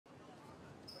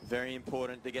Very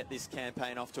important to get this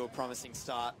campaign off to a promising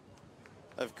start.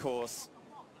 Of course,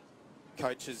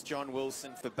 coaches John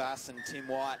Wilson for Bass and Tim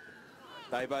White,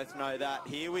 they both know that.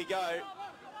 Here we go.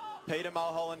 Peter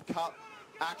Mulholland Cup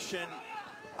action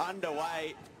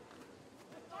underway.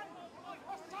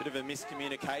 Bit of a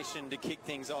miscommunication to kick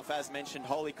things off. As mentioned,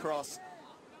 Holy Cross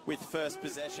with first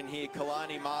possession here.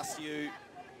 Kalani Marciu,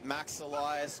 Max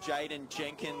Elias, Jaden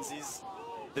Jenkins is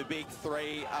the big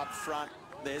three up front.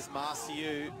 There's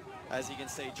Marciu, as you can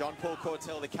see. John Paul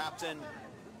Cortell, the captain.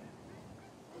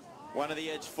 One of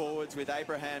the edge forwards with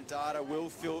Abraham Data. Will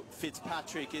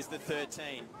Fitzpatrick is the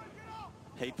 13.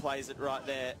 He plays it right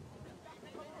there.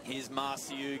 Here's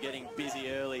Marciu getting busy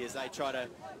early as they try to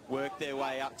work their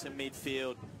way up to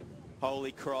midfield.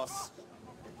 Holy Cross.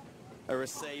 A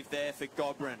receive there for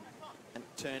Gobrin and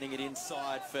turning it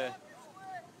inside for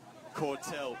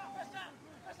Cortell.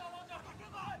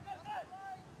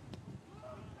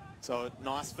 So a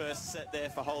nice first set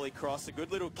there for Holy Cross. A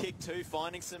good little kick too,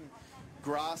 finding some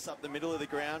grass up the middle of the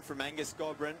ground from Angus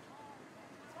Gobrin.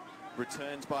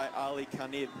 Returned by Ali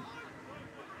Kanib.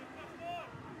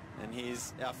 And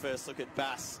here's our first look at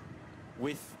Bass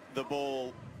with the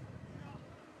ball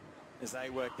as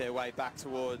they work their way back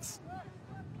towards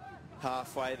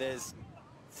halfway. There's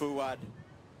Fuad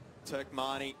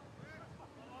Turkmani.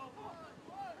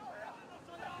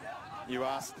 You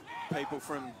ask people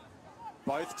from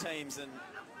both teams and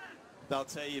they'll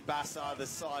tell you Bass are the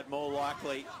side more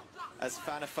likely, as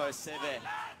Fanifo Seve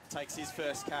takes his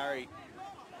first carry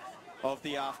of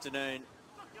the afternoon.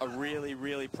 A really,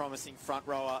 really promising front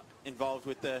rower involved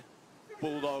with the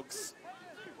Bulldogs.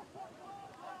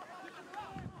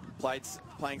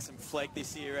 Playing some flag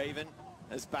this year even,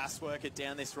 as Bass work it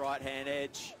down this right-hand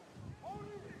edge.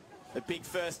 A big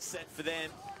first set for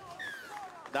them.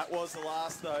 That was the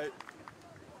last though.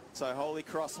 So Holy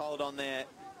Cross hold on there.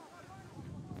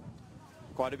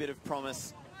 Quite a bit of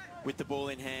promise with the ball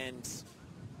in hand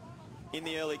in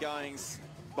the early goings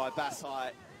by Bass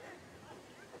High.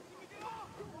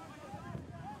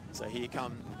 So here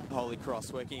come Holy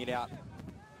Cross working it out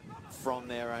from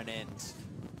their own end.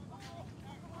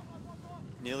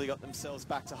 Nearly got themselves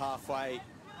back to halfway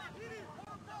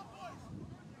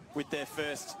with their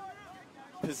first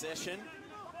possession,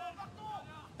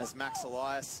 as Max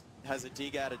Elias has a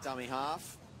dig out of dummy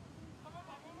half.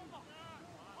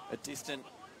 A distant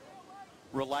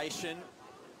relation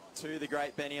to the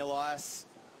great Benny Elias.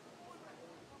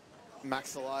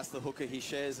 Max Elias, the hooker, he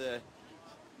shares a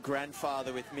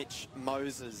grandfather with Mitch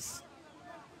Moses,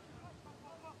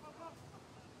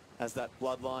 as that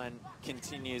bloodline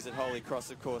continues at Holy Cross.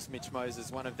 Of course, Mitch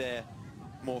Moses, one of their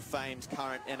more famed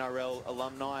current NRL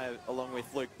alumni, along with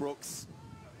Luke Brooks,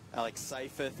 Alex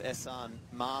Seyfarth, Ehsan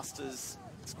Masters.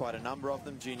 It's quite a number of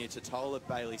them. Junior Totola,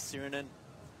 Bailey Sirinen.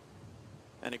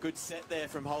 And a good set there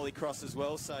from Holy Cross as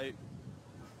well. So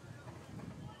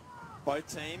both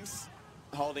teams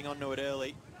holding on to it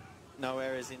early. No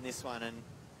errors in this one. And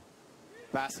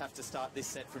Bass have to start this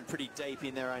set from pretty deep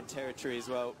in their own territory as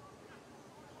well.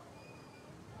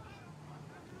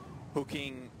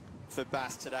 Hooking for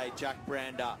Bass today, Jack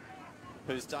Brander,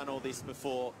 who's done all this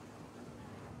before.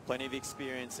 Plenty of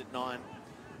experience at 9.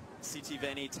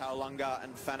 Sitiveni, Taulunga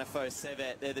and Fanifo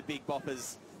Seve, they're the big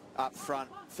boppers up front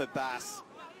for Bass.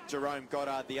 Jerome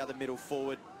Goddard, the other middle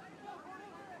forward.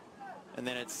 And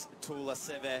then it's Tula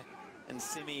Seve and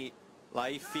Simi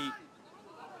Laifi,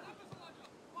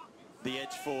 the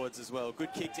edge forwards as well.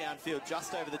 Good kick downfield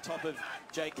just over the top of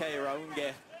J.K.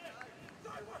 Raunge.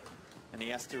 And he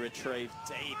has to retrieve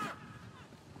deep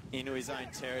into his own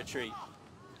territory.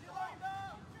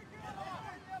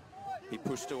 He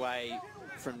pushed away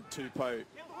from Tupou,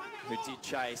 who did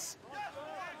chase.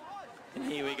 And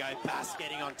here we go, Bass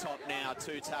getting on top now.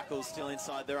 2 tackles still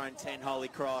inside their own 10, Holy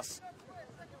Cross.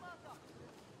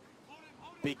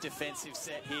 Big defensive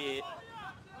set here.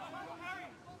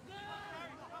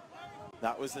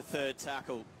 That was the 3rd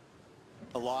tackle.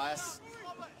 Elias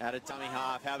out of dummy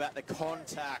half. How about the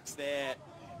contacts there?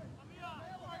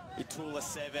 Itula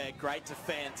Seve, great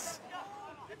defense.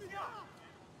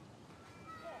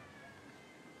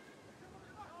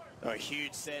 A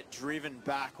huge set, driven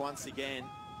back once again.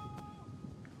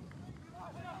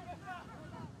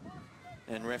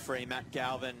 And referee Matt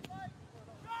Galvin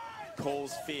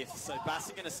calls 5th. So Bass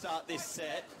are going to start this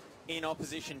set in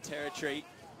opposition territory.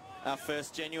 Our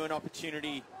first genuine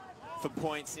opportunity for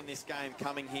points in this game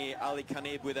coming here. Ali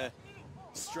Kanib with a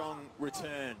strong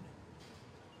return.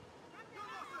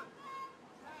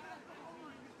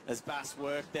 As Bass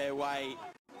work their way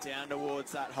down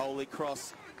towards that Holy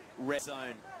Cross red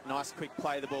zone. Nice quick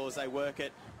play the ball as they work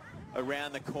it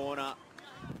around the corner.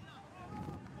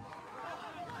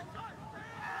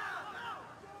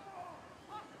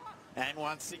 And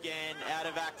once again, out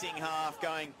of acting half,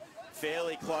 going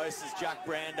fairly close as Jack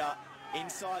Brander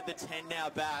inside the 10 now,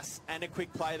 Bass, and a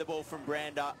quick play the ball from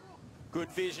Brander. Good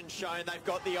vision shown. They've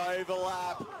got the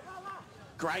overlap.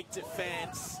 Great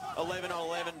defence. 11 on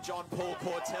 11. John Paul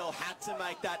Cortell had to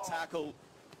make that tackle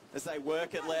as they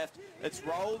work it left. It's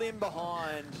rolled in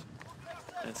behind.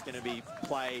 And it's going to be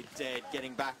played dead.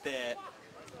 Getting back there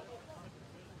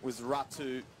was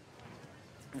Ratu,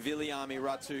 Viliami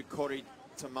Ratu Kori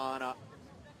Tamana.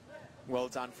 Well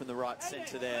done from the right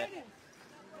centre there.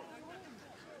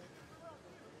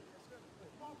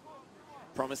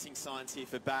 Promising signs here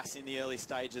for Bass in the early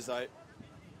stages though.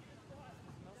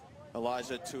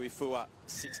 Elijah Tuifua,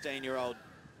 16-year-old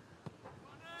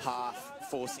half,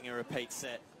 forcing a repeat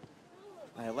set.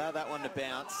 They allow that one to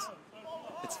bounce.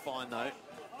 It's fine though.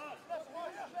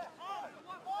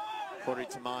 Kori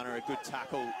Tamana, a good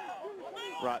tackle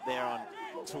right there on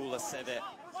Tula Sevet.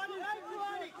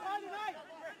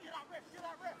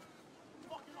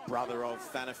 Brother of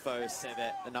Fanifo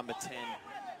Sevet, the number 10.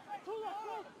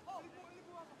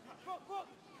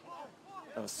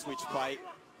 A switch play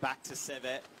back to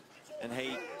Sevet, and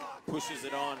he pushes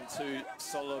it on to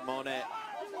Solomone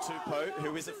Tupou,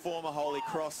 who is a former Holy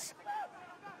Cross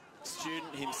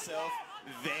student himself.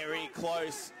 Very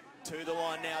close to the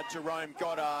line now, Jerome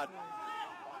Goddard.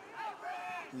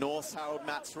 North's Harold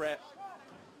Matt's rep.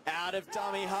 Out of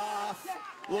dummy half.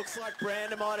 Looks like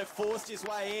Brander might have forced his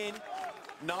way in.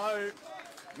 No,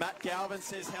 Matt Galvin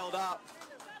says held up.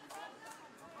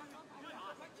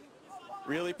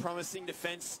 Really promising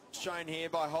defence shown here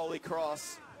by Holy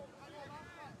Cross.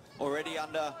 Already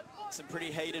under some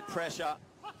pretty heated pressure.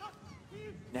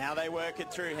 Now they work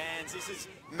it through hands. This is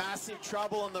massive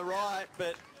trouble on the right,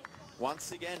 but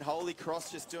once again, Holy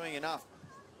Cross just doing enough.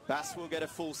 Bass will get a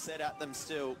full set at them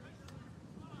still.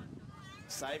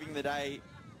 Saving the day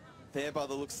there by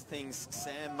the looks of things,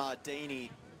 Sam Mardini,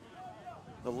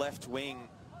 the left wing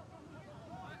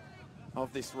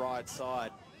of this Ryde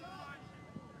side.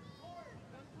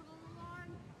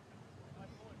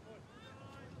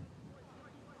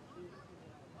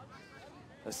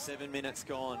 The 7 minutes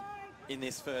gone in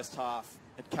this first half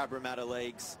at Cabramatta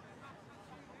Leagues.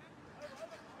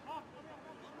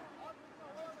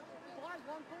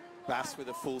 Bass with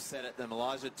a full set at them.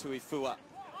 Elijah Tuifua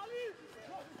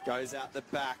goes out the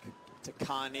back to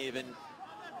Carniv, and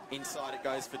inside it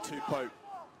goes for Tupou,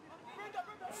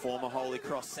 former Holy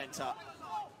Cross centre.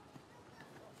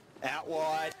 Out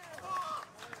wide,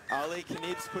 Ali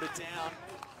Kanib's put it down.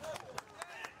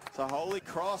 So Holy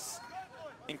Cross,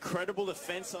 incredible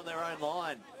defence on their own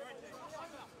line.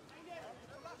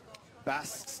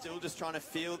 Bass still just trying to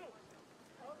field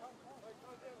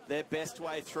their best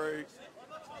way through.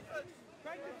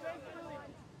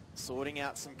 Sorting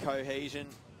out some cohesion,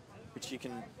 which you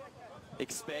can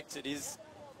expect. It is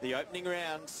the opening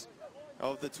round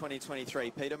of the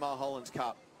 2023 Peter Mulholland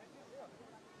Cup.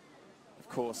 Of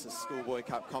course, the Schoolboy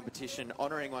Cup competition,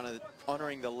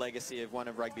 honouring the legacy of one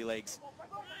of rugby league's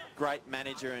great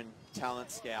manager and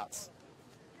talent scouts.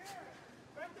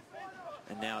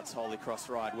 And now it's Holy Cross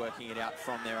Ryde working it out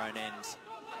from their own end.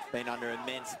 Been under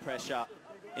immense pressure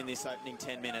in this opening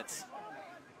 10 minutes.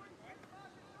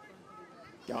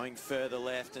 Going further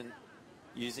left and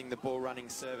using the ball running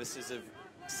services of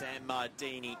Sam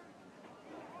Mardini,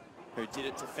 who did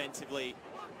it defensively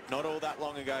not all that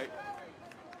long ago,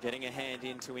 getting a hand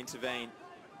in to intervene.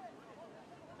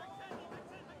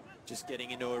 Just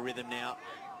getting into a rhythm now.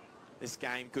 This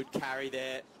game, good carry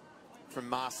there from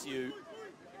Marciu.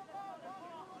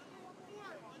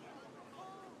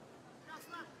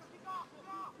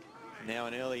 Now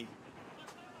an early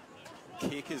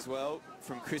kick as well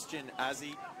from Christian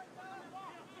Azzi.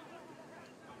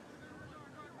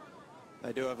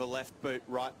 They do have a left boot,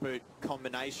 right boot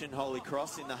combination, Holy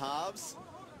Cross in the halves.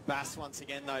 Bass once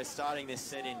again though starting this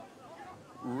set in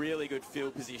really good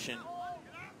field position.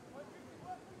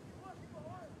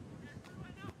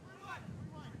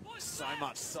 So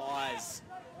much size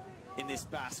in this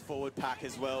Bass forward pack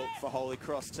as well for Holy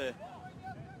Cross to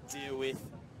deal with.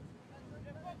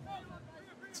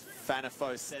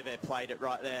 Fanifo Seve played it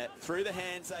right there. Through the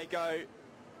hands they go.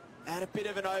 And a bit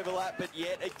of an overlap, but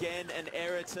yet again an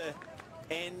error to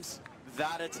end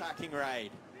that attacking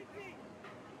raid.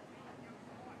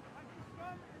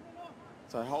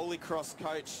 So Holy Cross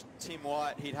coach Tim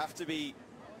White, he'd have to be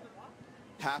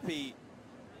happy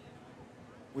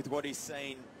with what he's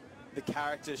seen, the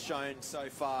character shown so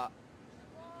far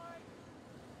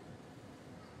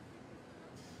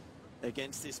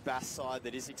against this Bass side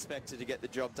that is expected to get the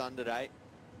job done today.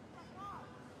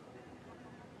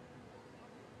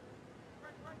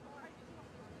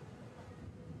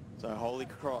 So Holy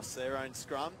Cross, their own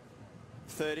scrum,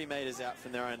 30 metres out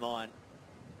from their own line.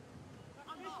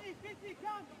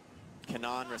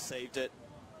 Kanan received it,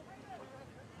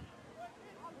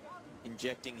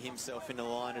 injecting himself into the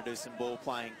line to do some ball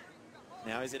playing.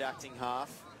 Now he's at acting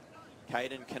half.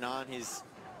 Caden Kanan, his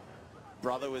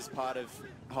brother, was part of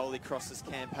Holy Cross's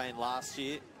campaign last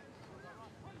year.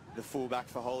 The fullback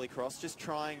for Holy Cross, just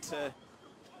trying to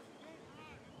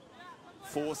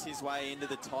force his way into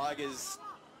the Tigers.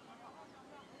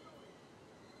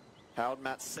 Harold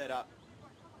Matt set up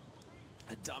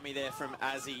a dummy there from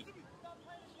Azzy.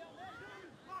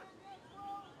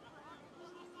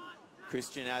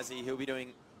 Christian Azzy, he'll be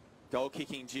doing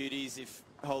goal-kicking duties if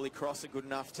Holy Cross are good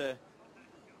enough to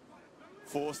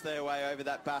force their way over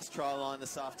that Bass try line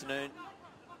this afternoon.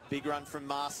 Big run from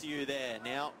Marciu there.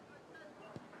 Now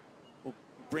we'll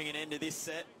bring an end to this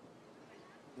set.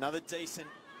 Another decent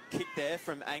kick there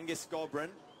from Angus Gobrin.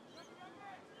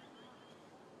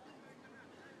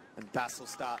 And Bass will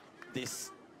start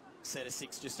this set of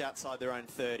 6 just outside their own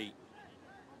 30.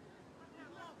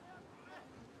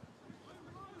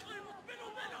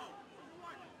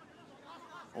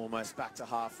 Almost back to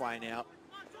halfway now.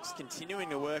 Just continuing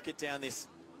to work it down this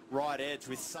right edge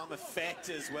with some effect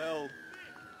as well.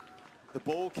 The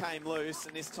ball came loose,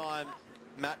 and this time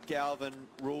Matt Galvin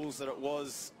rules that it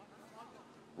was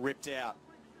ripped out.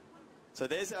 So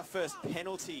there's our first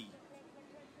penalty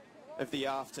of the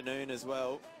afternoon as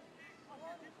well,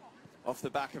 off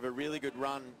the back of a really good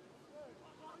run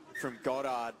from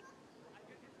Goddard.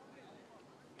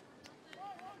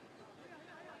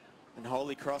 And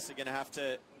Holy Cross are going to have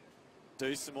to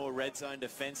do some more red zone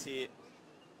defence here.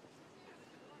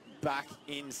 Back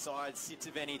inside,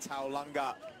 Sitiveni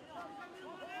Taulunga,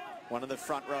 one of the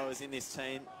front rowers in this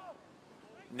team.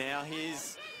 Now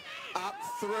he's up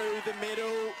through the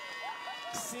middle,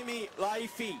 Simi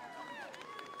Laifi.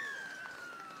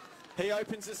 He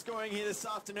opens the scoring here this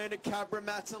afternoon at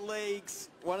Cabramatta Leagues.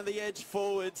 One of the edge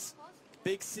forwards,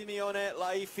 big Simeone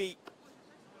Laifi.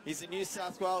 He's a New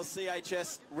South Wales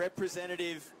CHS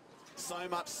representative. So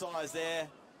much size there.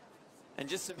 And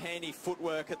just some handy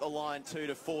footwork at the line too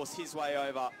to force his way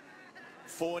over.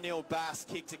 4-0 Bass,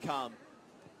 kick to come.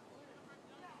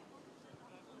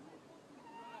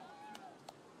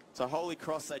 So Holy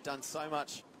Cross, they've done so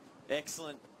much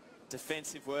excellent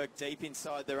defensive work deep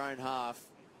inside their own half.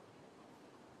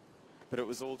 But it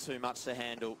was all too much to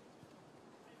handle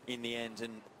in the end.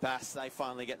 And Bass, they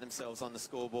finally get themselves on the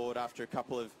scoreboard after a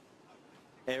couple of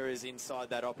errors inside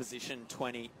that opposition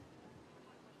 20.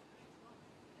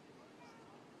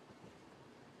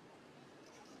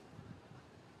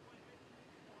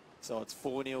 So it's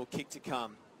 4-0, kick to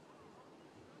come.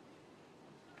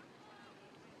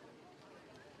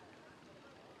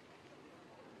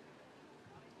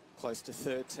 Close to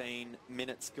 13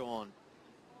 minutes gone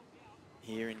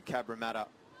here in Cabramatta.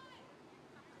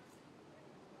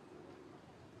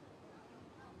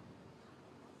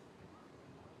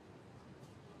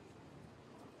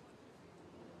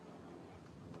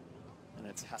 And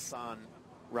it's Hassan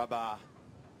Rabah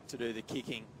to do the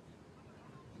kicking.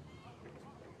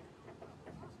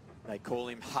 They call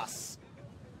him Huss.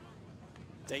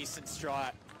 Decent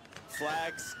strike.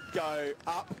 Flags go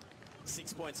up.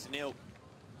 6 points to 0.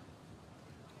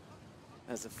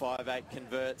 As the 5-8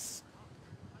 converts.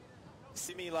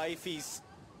 Simi Laifi's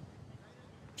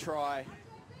try.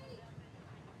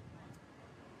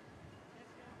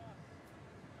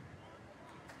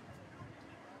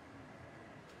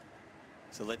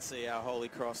 So let's see how Holy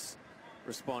Cross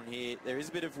respond here. There is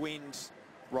a bit of wind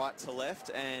right to left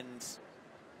and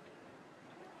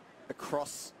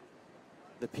across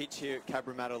the pitch here at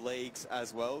Cabramatta Leagues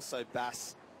as well. So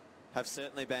Bass have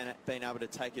certainly been able to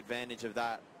take advantage of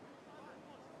that.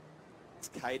 It's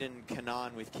Caden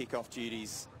Kanan with kickoff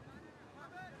duties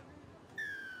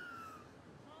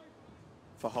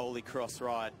for Holy Cross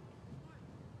Ryde.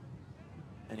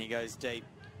 And he goes deep.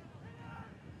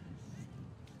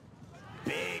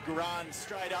 Big run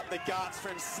straight up the guts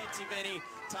from Sitiveni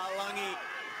Taulungi.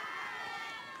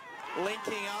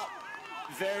 Linking up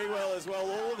very well as well.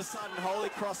 All of a sudden, Holy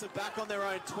Cross are back on their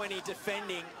own 20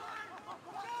 defending.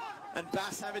 And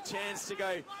Bass have a chance to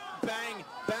go bang,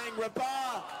 bang.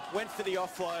 Rabah went for the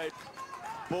offload.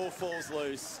 Ball falls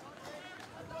loose.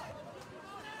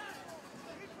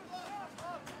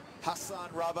 Hassan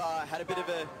Rabah had a bit of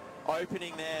an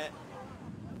opening there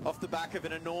off the back of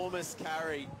an enormous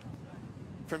carry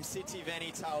from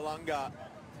Sitiveni Taulunga.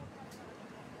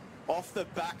 Off the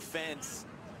back fence.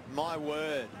 My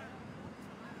word.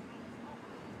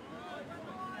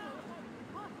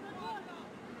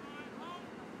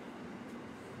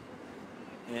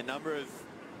 A number of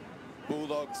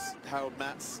Bulldogs, Harold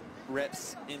Matts,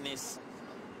 reps in this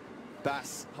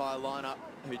Bass high lineup,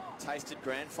 who tasted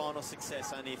grand final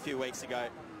success only a few weeks ago.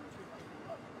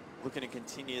 Looking to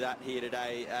continue that here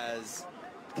today as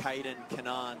Caden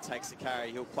Canaan takes a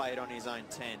carry. He'll play it on his own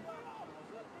 10.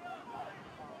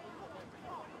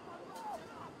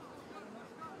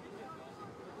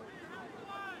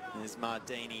 There's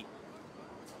Mardini.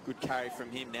 Good carry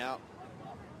from him now.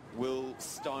 Will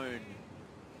Stone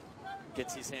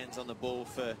gets his hands on the ball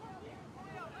for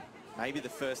maybe the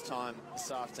first time this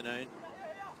afternoon.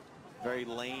 Very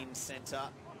lean centre.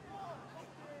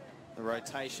 The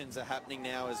rotations are happening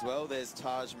now as well. There's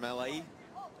Taj Malay.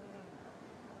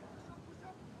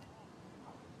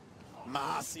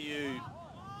 Marciu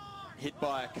hit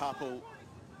by a couple.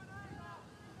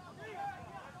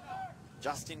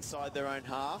 Just inside their own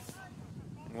half.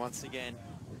 And once again,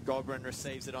 Gobrin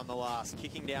receives it on the last.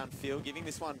 Kicking downfield, giving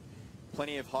this one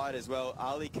plenty of height as well.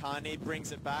 Ali Karni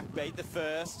brings it back, beat the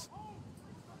first.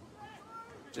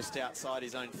 Just outside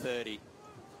his own 30.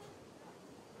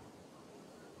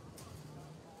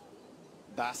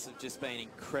 Bass have just been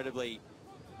incredibly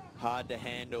hard to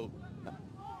handle.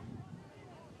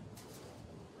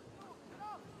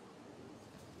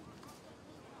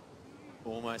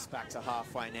 Almost back to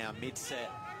halfway now,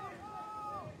 mid-set.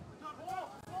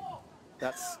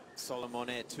 That's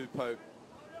Solomone Tupou.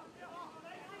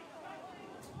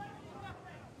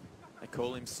 They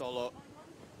call him Solo.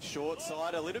 Short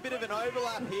side, a little bit of an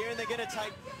overlap here, and they're going to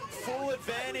take full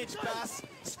advantage. Bass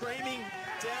screaming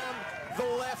down the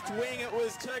left wing. It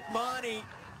was Turkmani,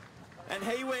 and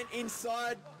he went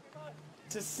inside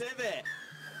to Sevet.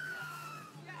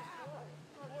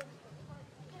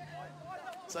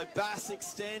 So Bass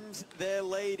extend their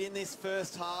lead in this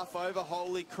first half over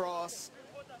Holy Cross.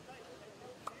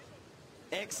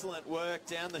 Excellent work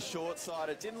down the short side.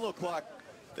 It didn't look like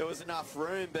there was enough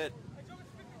room, but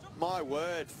my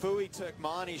word, Fui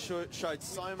Turkmani showed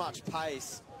so much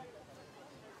pace.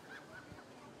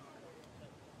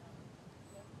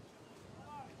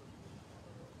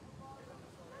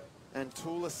 And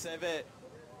Tula Sevet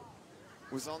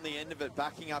was on the end of it,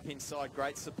 backing up inside.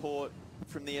 Great support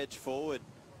from the edge forward.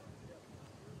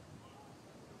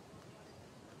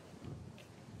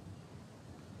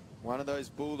 One of those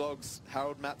Bulldogs,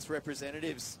 Harold Matts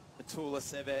representatives, Tula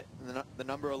Sevet, the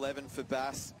number 11 for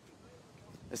Bass.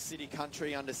 A City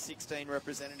Country under 16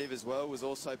 representative as well, was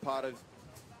also part of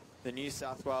the New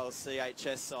South Wales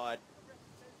CHS side.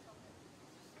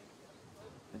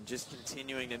 And just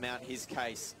continuing to mount his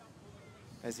case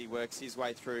as he works his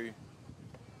way through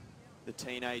the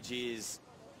teenage years.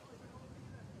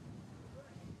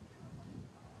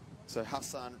 So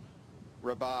Hassan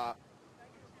Rabar,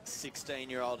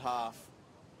 16-year-old half,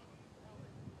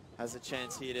 has a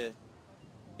chance here to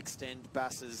extend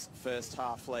Bass's first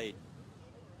half lead.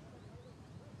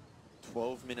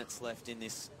 12 minutes left in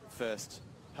this first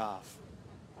half.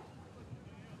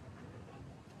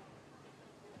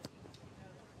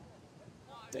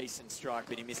 Decent strike,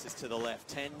 but he misses to the left.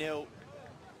 10-0.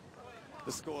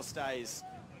 The score stays.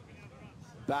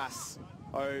 Bass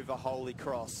over Holy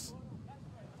Cross.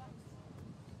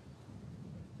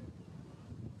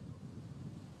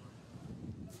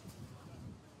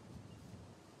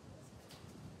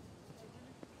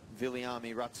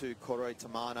 Viliami Ratu Koroi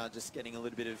Tamana just getting a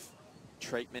little bit of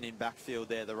treatment in backfield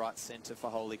there, the right centre for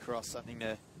Holy Cross, something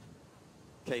to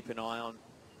keep an eye on.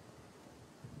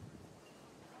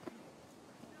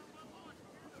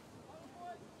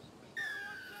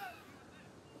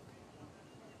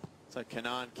 So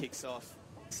Canaan kicks off,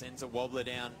 sends a wobbler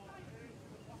down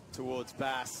towards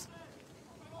Bass.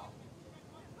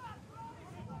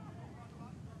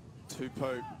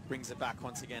 Tupou brings it back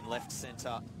once again, left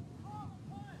centre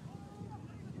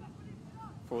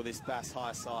for this Bass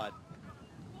high side.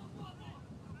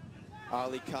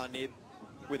 Ali Karnib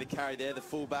with a carry there, the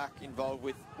fullback involved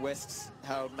with West's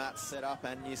Harold Matts setup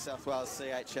and New South Wales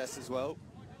CHS as well.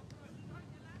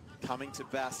 Coming to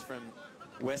Bass from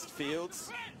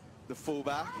Westfields, the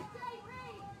fullback.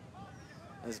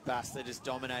 As Bass, they're just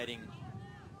dominating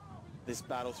this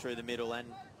battle through the middle and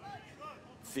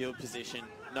field position.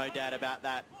 No doubt about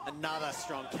that. Another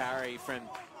strong carry from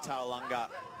Taulanga.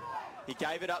 He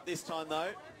gave it up this time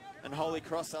though, and Holy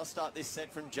Cross, they'll start this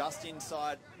set from just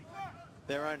inside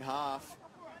their own half.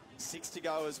 6 to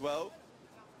go as well.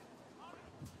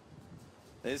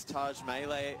 There's Taj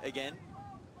Melee again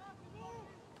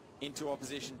into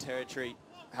opposition territory.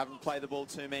 Haven't played the ball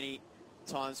too many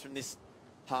times from this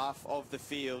half of the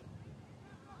field.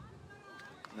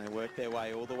 And they work their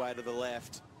way all the way to the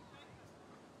left.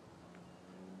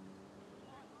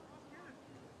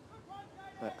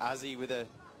 But Azzy with a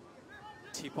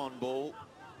tip-on ball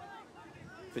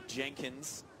for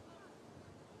Jenkins,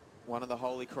 one of the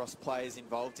Holy Cross players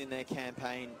involved in their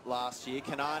campaign last year.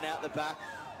 Kanan out the back,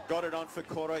 got it on for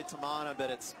Koro Tamana, but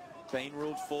it's been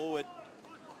ruled forward.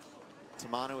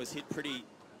 Tamana was hit pretty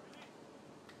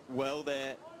well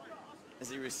there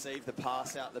as he received the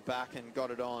pass out the back and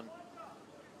got it on.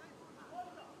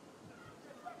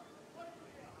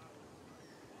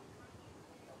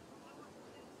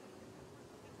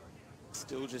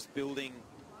 Still just building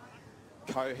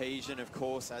cohesion, of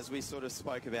course, as we sort of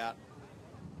spoke about.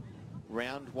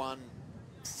 Round one,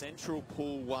 Central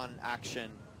Pool 1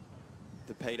 action,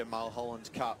 the Peter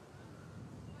Mulholland Cup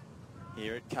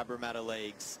here at Cabramatta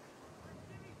Leagues.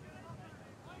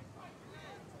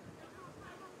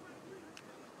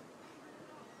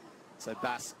 So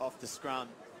Bass off the scrum,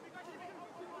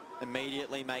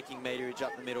 immediately making meterage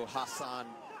up the middle. Hassan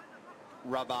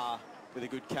Rabah with a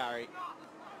good carry.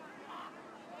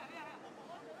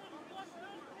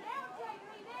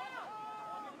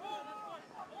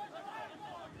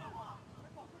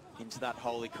 Into that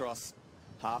Holy Cross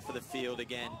half of the field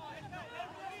again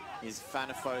is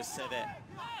Fanafo Sevet.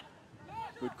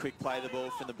 Good quick play of the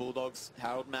ball from the Bulldogs.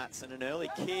 Harold Matson, an early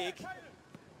kick.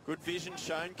 Good vision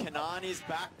shown. Kanan is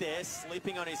back there,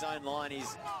 slipping on his own line.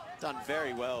 He's done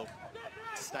very well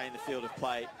to stay in the field of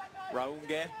play.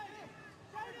 Raunge.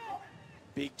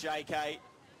 Big JK.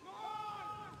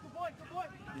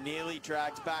 Nearly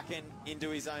dragged back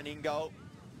into his own in-goal.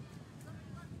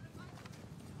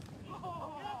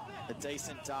 A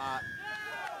decent dart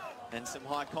and some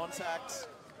high contact.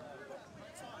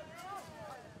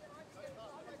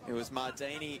 It was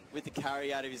Mardini with the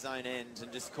carry out of his own end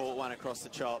and just caught one across the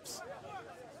chops.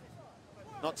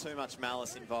 Not too much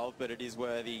malice involved, but it is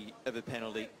worthy of a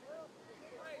penalty.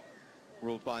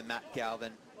 Ruled by Matt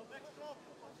Galvin.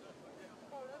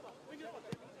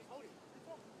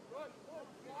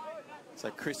 So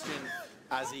Christian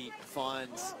Azzi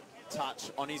finds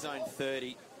touch on his own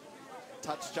 30.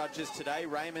 Touch judges today,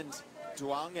 Raymond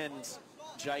Duong and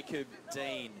Jacob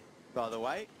Dean, by the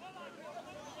way,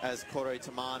 as Koro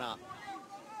Tamana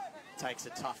takes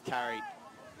a tough carry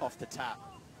off the tap.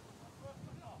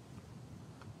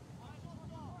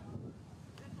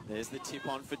 There's the tip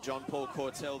on for John Paul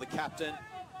Cortell, the captain.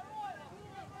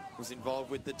 Was involved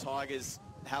with the Tigers,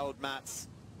 Harold Matz,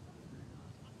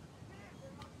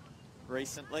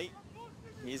 recently.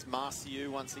 Here's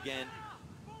Marciu once again.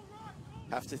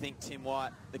 Have to think Tim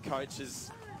White, the coach,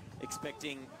 is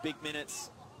expecting big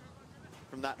minutes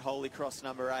from that Holy Cross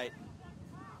number 8.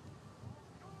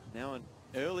 Now an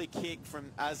early kick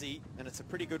from Azzi, and it's a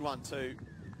pretty good one too.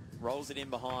 Rolls it in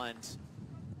behind.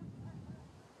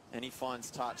 And he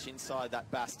finds touch inside that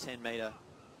Bass 10 metre.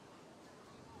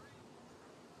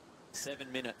 7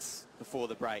 minutes before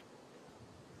the break.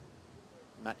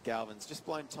 Matt Galvin's just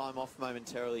blown time off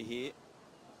momentarily here.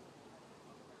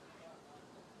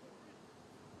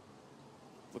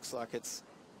 Looks like it's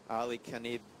Ali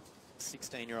Kanib,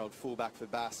 16-year-old fullback for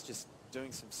Bass, just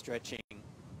doing some stretching.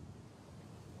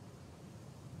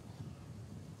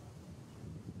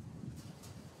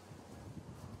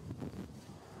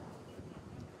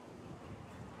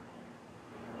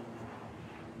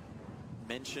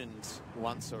 Mentioned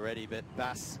once already, but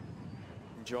Bass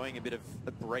enjoying a bit of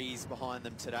a breeze behind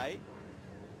them today.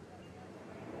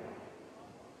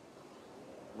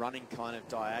 Running kind of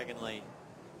diagonally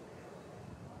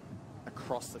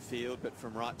across the field, but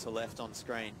from right to left on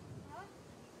screen.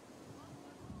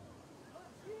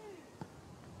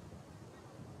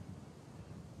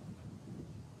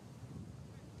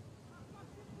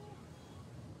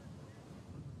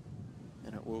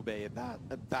 And it will be about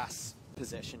a Bass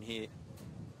possession here.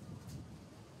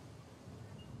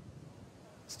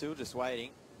 Still just waiting.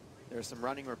 There are some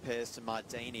running repairs to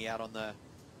Mardini out on the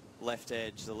left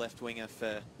edge, the left winger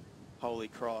for Holy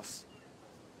Cross.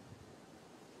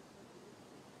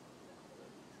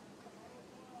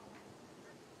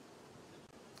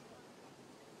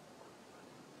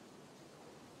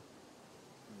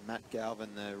 Matt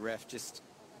Galvin, the ref, just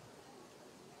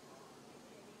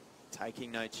taking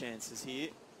no chances here.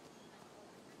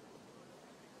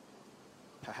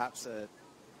 Perhaps a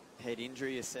head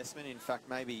injury assessment. In fact,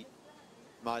 maybe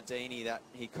Mardini, that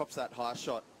he cops that high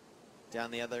shot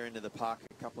down the other end of the park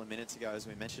a couple of minutes ago, as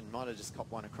we mentioned, might have just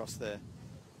copped one across the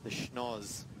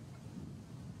schnoz.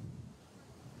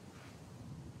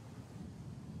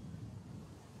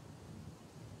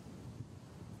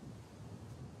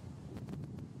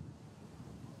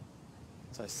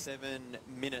 So 7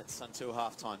 minutes until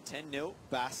halftime. 10-0,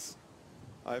 Bass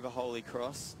over Holy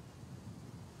Cross.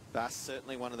 Bass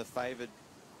certainly one of the favoured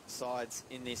sides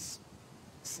in this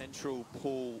Central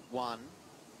Pool 1.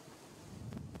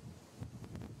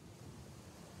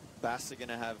 Bass are going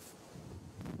to have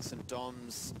St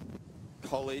Dom's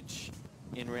College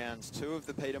in round 2 of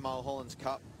the Peter Mulholland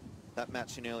Cup. That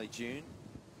match in early June,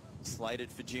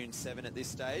 slated for June 7 at this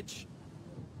stage.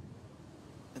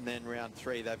 And then round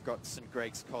 3, they've got St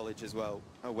Greg's College as well,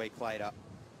 a week later.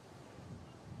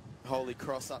 Holy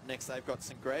Cross up next, they've got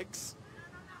St Greg's,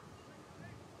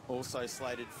 also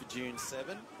slated for June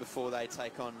 7 before they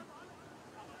take on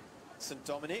St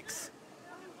Dominic's.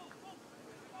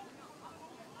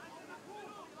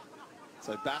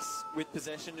 So Bass with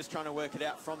possession, just trying to work it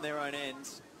out from their own end.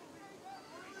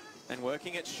 And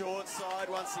working it short side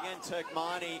once again,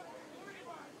 Turkmani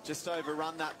just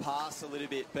overrun that pass a little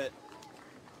bit, but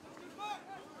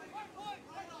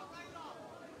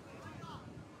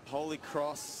Holy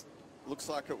Cross, looks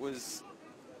like it was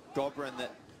Gobrin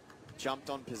that jumped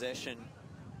on possession.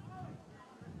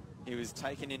 He was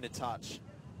taken into touch,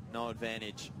 no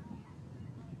advantage.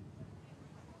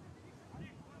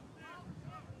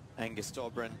 Angus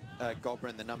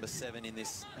Gobrin, the number 7 in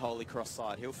this Holy Cross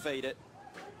side. He'll feed it.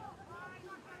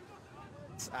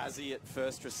 It's Azzy at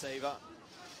first receiver.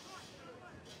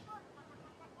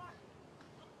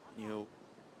 He'll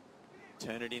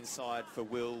turn it inside for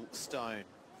Will Stone.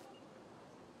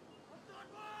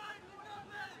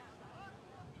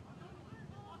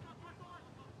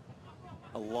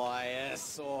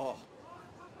 Elias, oh,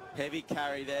 heavy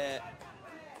carry there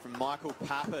from Michael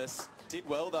Pappas. Did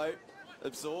well though,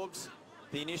 absorbed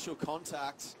the initial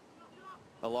contact.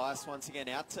 Elias once again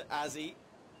out to Azzy.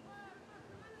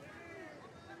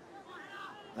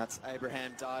 That's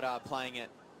Abraham Dada playing it.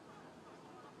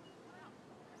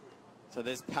 So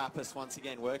there's Pappas once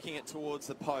again working it towards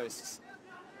the posts.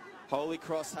 Holy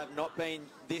Cross have not been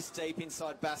this deep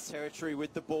inside Bass territory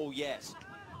with the ball yet.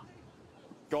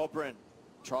 Gobrin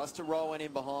tries to roll one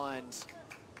in behind,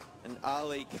 and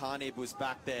Ali Karnib was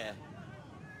back there.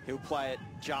 He'll play it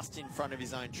just in front of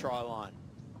his own try line.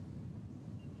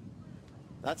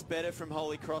 That's better from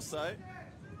Holy Cross though.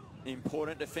 An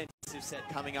important defensive set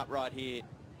coming up right here,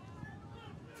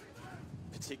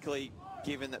 particularly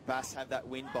given that Bass have that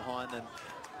wind behind them.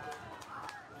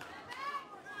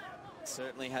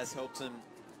 Certainly has helped them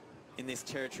in this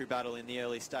territory battle in the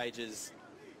early stages.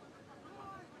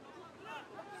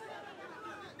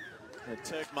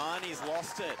 Turkmani's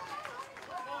lost it.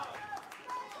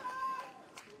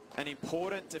 An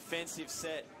important defensive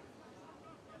set.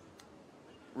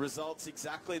 Results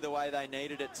exactly the way they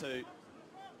needed it to.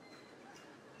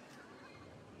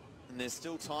 And there's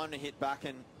still time to hit back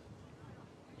and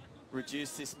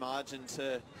reduce this margin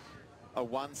to a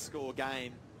 1-score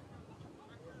game.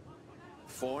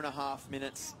 4.5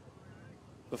 minutes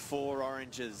before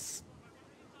Oranges.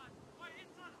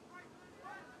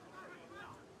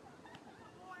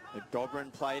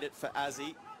 Gobrin played it for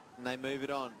Azzy, and they move it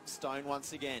on. Stone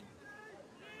once again.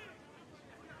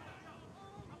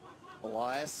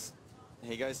 Elias,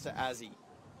 he goes to Azzy.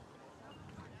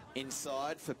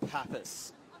 Inside for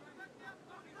Pappas.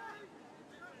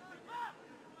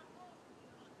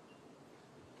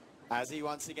 Azzy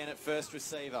once again at first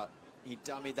receiver. He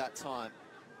dummied that time.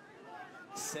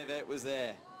 Sevet was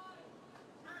there.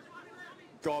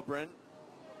 Gobrin,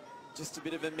 just a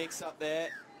bit of a mix-up there,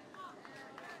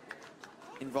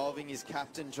 involving his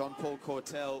captain, John Paul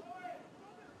Cortell.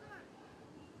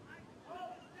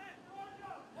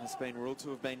 Has been ruled to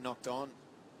have been knocked on.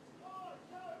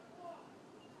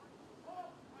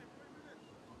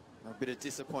 A bit of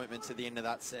disappointment to the end of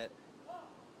that set.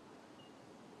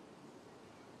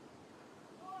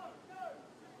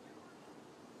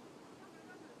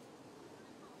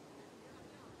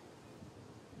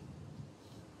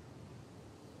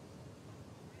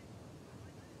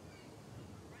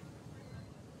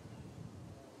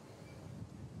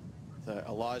 So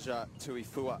Elijah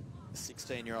Tuifua,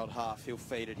 16-year-old half, he'll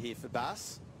feed it here for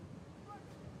Bass.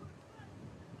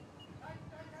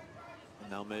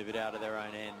 And they'll move it out of their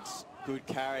own end. Good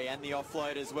carry and the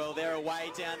offload as well. They're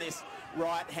away down this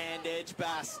right-hand edge,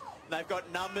 Bass. They've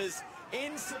got numbers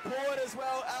in support as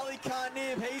well. Ali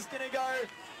Karnib, he's going to go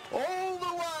all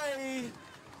the way.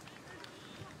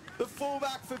 The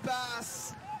fullback for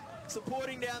Bass,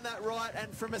 supporting down that right,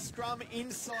 and from a scrum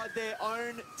inside their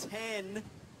own 10.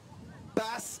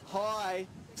 Bass high,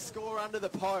 score under the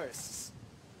posts.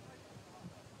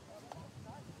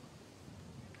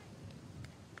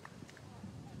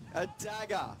 A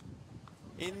dagger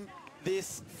in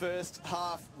this first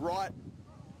half, right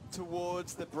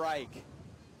towards the break.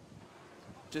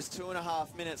 Just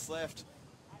 2.5 minutes left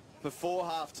before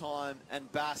half time, and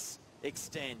Bass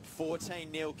extend.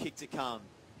 14-0 kick to come.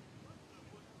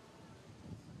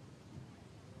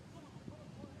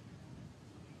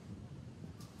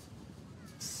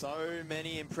 So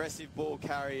many impressive ball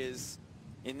carriers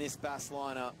in this Bass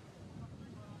lineup.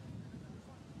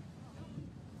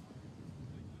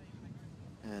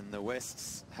 And the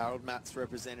West's Harold Matt's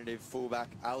representative fullback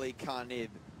Ali Karnib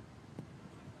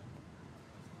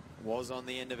was on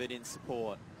the end of it in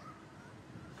support.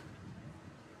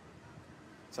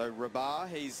 So Rabar,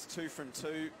 he's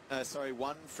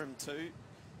 1 from 2,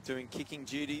 doing kicking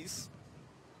duties.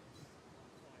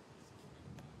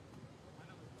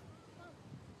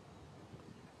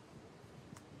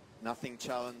 Nothing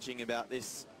challenging about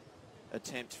this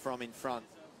attempt from in front.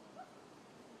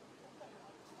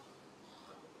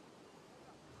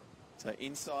 So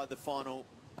inside the final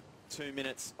 2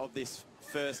 minutes of this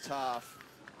first half,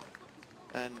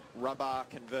 and Rabar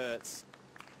converts.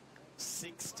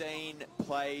 16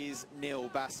 plays nil,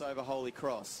 Bass over Holy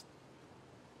Cross.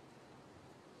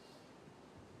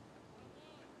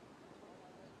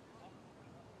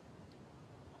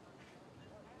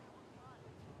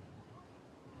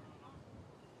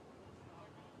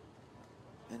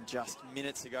 And just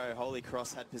minutes ago, Holy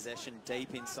Cross had possession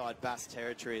deep inside Bass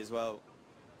territory as well.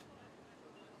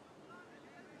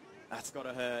 That's got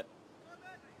to hurt.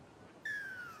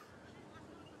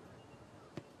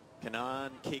 Kanan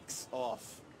kicks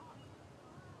off.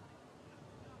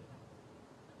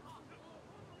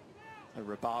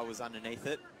 Rabar was underneath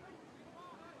it.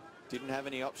 Didn't have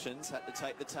any options, had to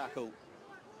take the tackle.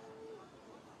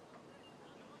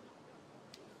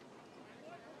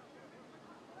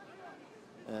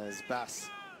 As Bass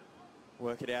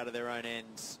work it out of their own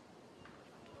ends.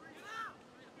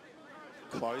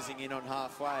 Closing in on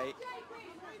halfway.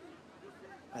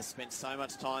 Has spent so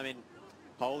much time in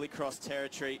Holy Cross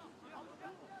territory.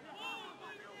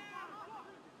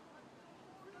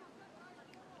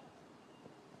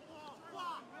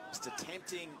 Just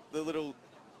attempting the little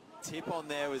tip on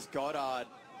there was Goddard,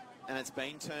 and it's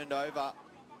been turned over.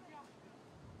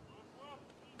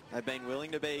 They've been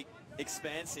willing to be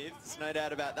expansive, there's no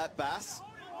doubt about that, Bass.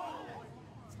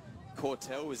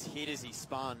 Cortell was hit as he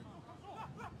spun.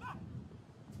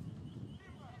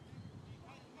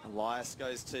 Elias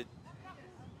goes to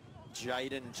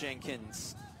Jaden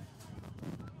Jenkins.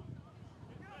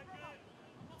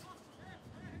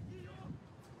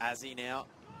 Azzy now.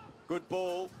 Good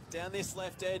ball down this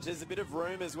left edge. There's a bit of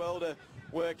room as well to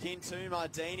work into.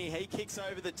 Mardini, he kicks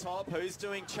over the top. Who's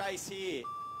doing chase here?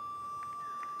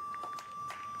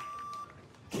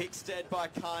 Kicks dead by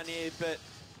Karnib, but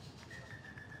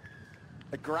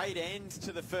a great end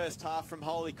to the first half from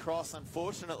Holy Cross.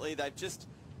 Unfortunately, they've just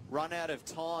run out of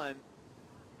time.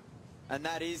 And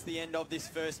that is the end of this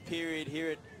first period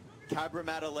here at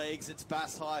Cabramatta Leagues. It's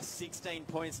Bass High, 16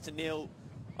 points to nil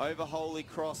over Holy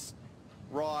Cross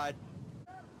Ryde.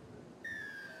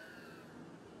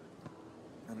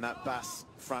 And that Bass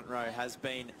front row has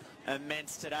been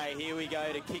immense today. Here we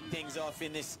go to kick things off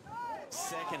in this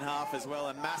second half as well.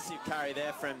 A massive carry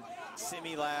there from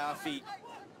Simi Laofi,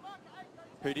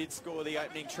 who did score the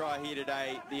opening try here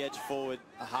today, the edge forward,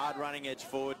 a hard-running edge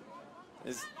forward.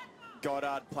 There's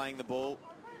Goddard playing the ball,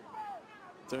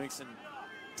 doing some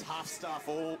tough stuff.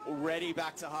 Already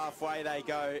back to halfway they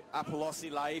go.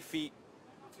 Apollosi Laifi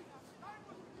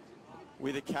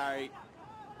with a carry,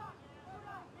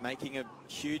 making a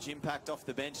huge impact off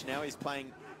the bench. Now he's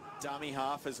playing dummy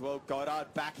half as well.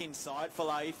 Goddard back inside for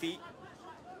Laifi.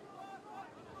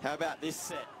 How about this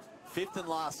set? 5th and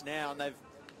last now, and they've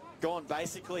gone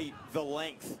basically the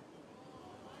length.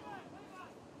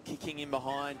 Kicking in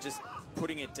behind, just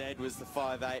putting it dead was the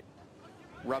 5'8"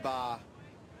 Rabar.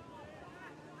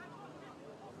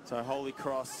 So Holy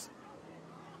Cross,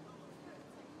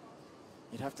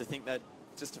 you'd have to think that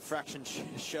just a fraction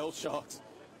shell shocked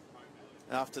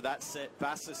after that set.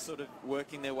 Bass is sort of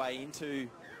working their way into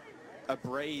a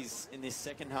breeze in this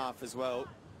second half as well.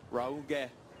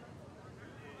 Rauge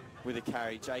with a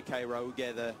carry. J.K. Rauge,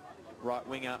 the right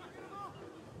winger,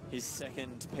 his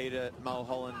second Peter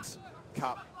Mulholland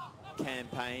Cup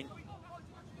campaign.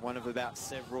 One of about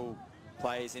several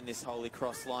players in this Holy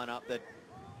Cross lineup that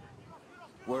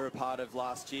were a part of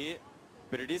last year.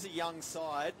 But it is a young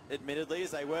side, admittedly,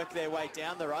 as they work their way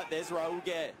down the right. There's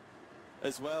Rauge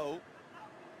as well.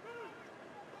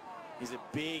 He's a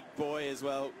big boy as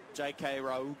well, J.K.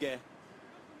 Rauge.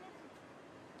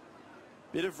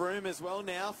 Bit of room as well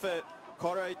now for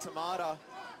Koro Tamata.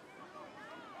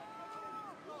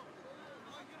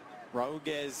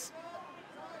 Rauge's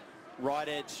right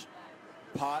edge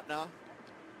partner,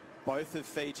 both of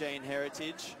Fijian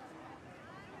heritage.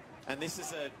 And this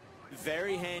is a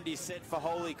very handy set for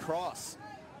Holy Cross.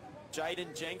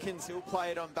 Jaden Jenkins, he'll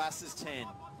play it on Bass's 10.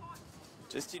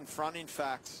 Just in front, in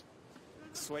fact.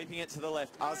 Sweeping it to the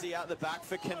left. Uzzy out the back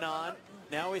for Kanan.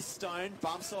 Now is Stone.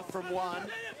 Bumps off from one.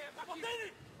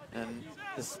 And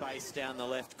the space down the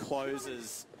left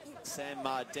closes. Sam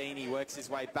Mardini works his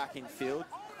way back in field.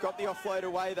 Got the offload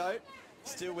away though.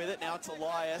 Still with it. Now it's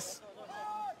Elias.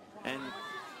 And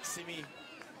Simi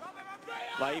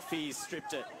Leify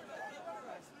stripped it.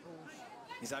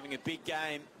 He's having a big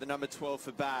game, the number 12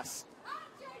 for Bass.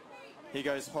 Here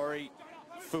goes Hori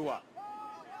Fua.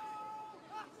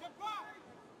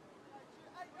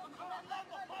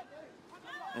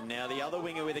 And now the other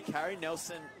winger with a carry,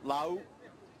 Nelson Lau.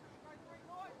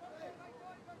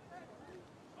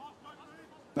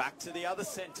 Back to the other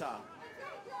centre.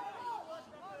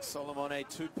 Solomone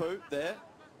Tupu there.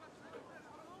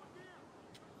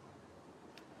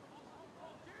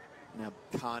 Now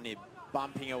Carnib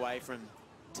bumping away from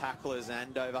tacklers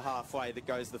and over halfway that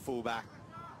goes the fullback.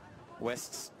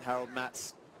 West's Harold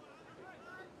Matz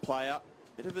player.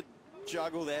 Bit of a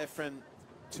juggle there from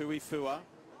Tuifua.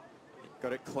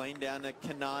 Got it clean down to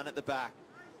Kanan at the back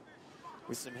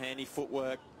with some handy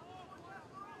footwork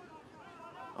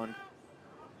on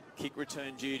kick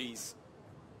return duties.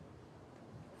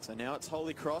 So now it's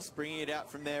Holy Cross bringing it out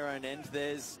from their own end.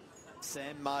 There's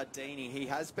Sam Mardini. He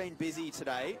has been busy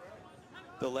today.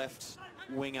 The left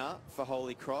winger for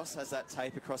Holy Cross has that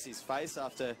tape across his face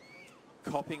after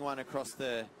copping one across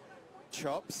the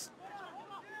chops.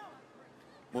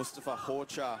 Mustafa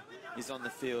Horcha is on the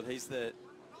field. He's the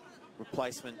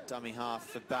replacement dummy half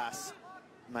for Bass.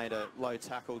 Made a low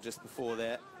tackle just before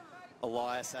there.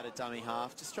 Elias at a dummy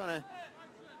half. Just trying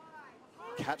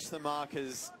to catch the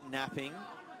markers napping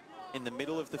in the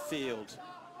middle of the field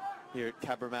here at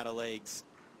Cabramatta Leagues.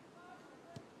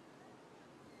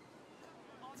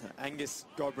 Angus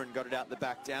Godwin got it out the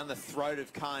back, down the throat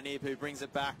of Carnib, who brings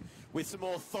it back with some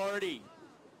more authority.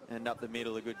 And up the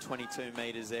middle, a good 22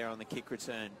 metres there on the kick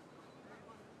return.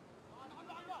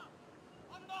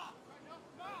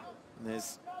 And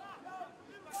there's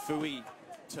Fui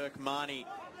Turkmani,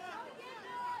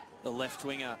 the left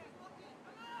winger,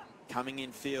 coming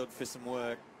in field for some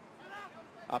work.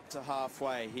 Up to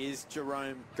halfway. Here's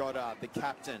Jerome Goddard, the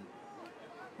captain.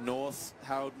 North's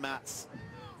Harold Matz,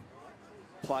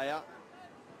 player.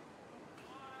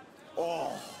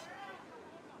 Oh,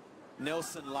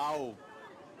 Nelson Lau,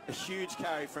 a huge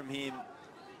carry from him.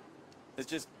 There's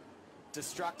just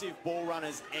destructive ball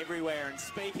runners everywhere. And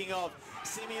speaking of,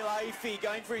 Simi Leify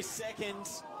going for his second,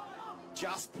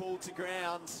 just pulled to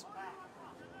ground.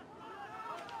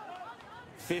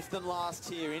 Fifth and last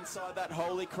here, inside that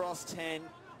Holy Cross 10.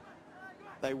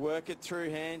 They work it through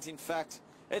hands. In fact,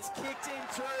 it's kicked in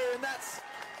through, and that's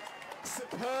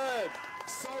superb.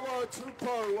 Solo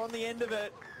Tupo on the end of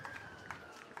it.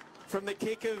 From the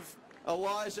kick of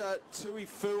Elijah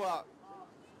Tuifua.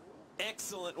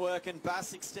 Excellent work, and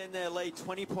Bass extend their lead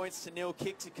 20 points to 0.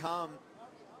 Kick to come.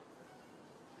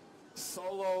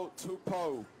 Solo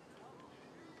Tupo,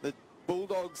 the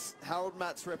Bulldogs Harold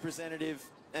Matz representative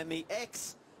and the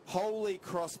ex-Holy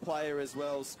Cross player as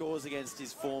well, scores against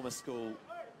his former school.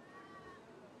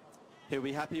 He'll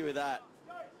be happy with that.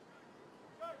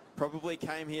 Probably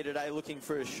came here today looking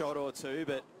for a shot or two,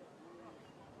 but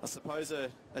I suppose a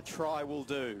try will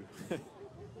do.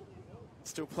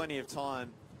 Still plenty of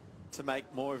time to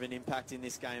make more of an impact in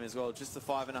this game as well. Just the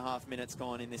 5.5 minutes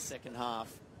gone in this second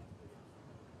half.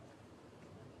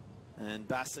 And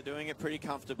Bass are doing it pretty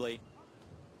comfortably.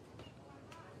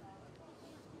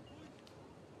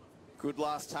 Good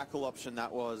last tackle option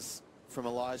that was from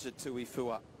Elijah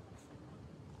Tuifua,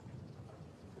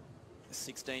 a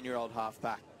 16-year-old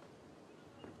halfback.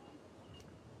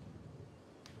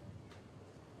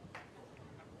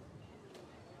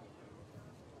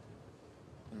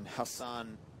 And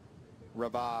Hassan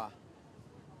Rabah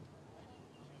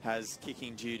has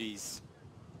kicking duties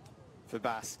for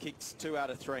Bass. Kicked 2 out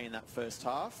of 3 in that first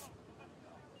half.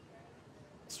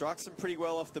 Strikes them pretty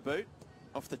well off the boot,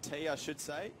 off the tee, I should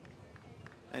say.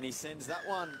 And he sends that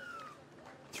one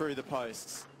through the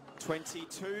posts.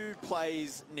 22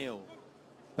 plays 0.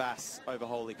 Bass over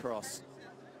Holy Cross.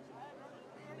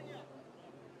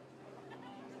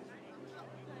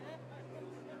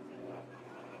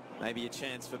 Maybe a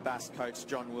chance for Bass coach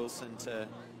John Wilson to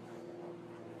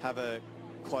have a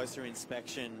closer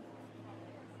inspection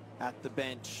at the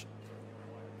bench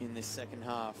in this second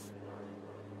half.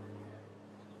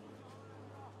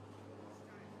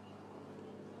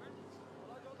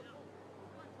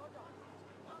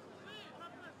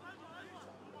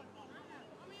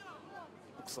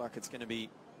 Looks like it's going to be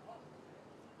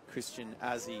Christian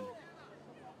Azzi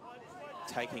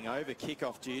taking over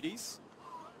kickoff duties.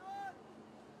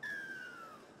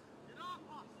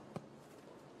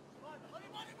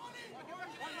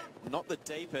 Not the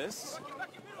deepest.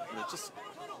 It just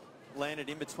landed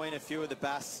in between a few of the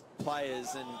Bass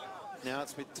players, and now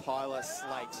it's with Tyler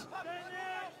Slate,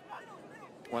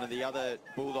 one of the other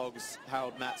Bulldogs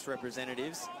Harold Matts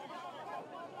representatives.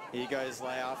 Here goes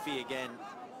Layafi again.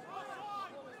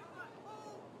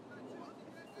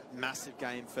 Massive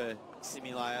game for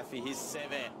Simi Layafi. Here's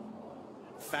Sever.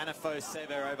 Fanafo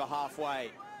Sever over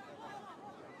halfway.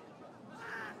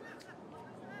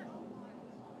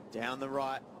 Down the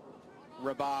right,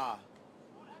 Rabar.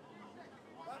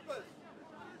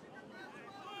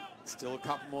 Still a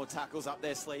couple more tackles up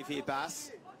their sleeve here,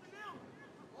 Bass.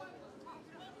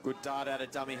 Good dart out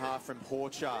of dummy half from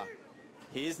Horcher.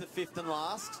 Here's the fifth and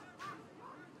last.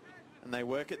 And they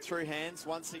work it through hands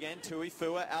once again.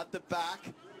 Tuifua out the back.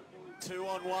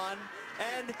 2-on-1.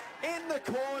 And in the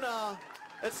corner,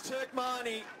 it's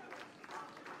Turkmani.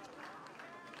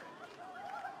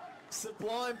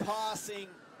 Sublime passing.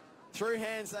 Through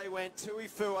hands they went.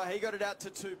 Tuifua, he got it out to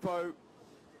Tupou.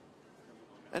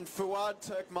 And Fuad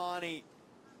Turkmani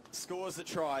scores the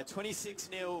try.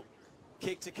 26-0,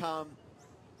 kick to come.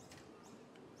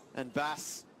 And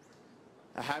Bass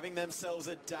are having themselves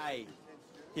a day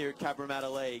here at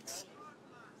Cabramatta Leagues.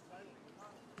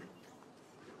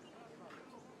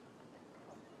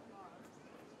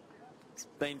 It's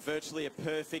been virtually a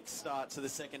perfect start to the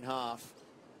second half.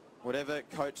 Whatever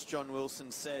Coach John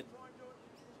Wilson said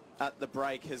at the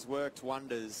break has worked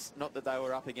wonders. Not that they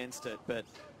were up against it, but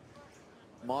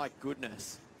my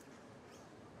goodness.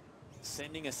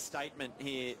 Sending a statement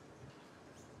here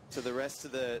to the rest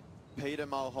of the Peter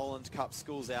Mulholland Cup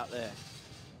schools out there.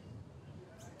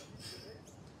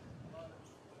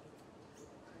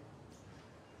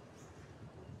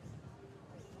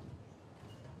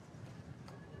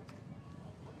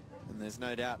 And there's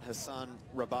no doubt Hassan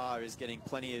Rabar is getting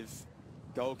plenty of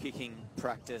goal kicking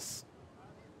practice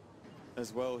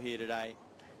as well here today.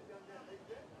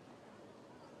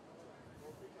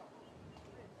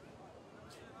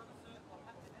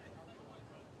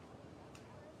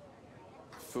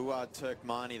 Fuad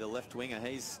Turkmani, the left winger,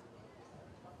 he's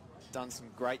done some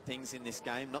great things in this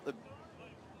game. Not the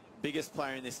biggest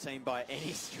player in this team by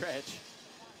any stretch.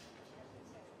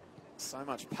 So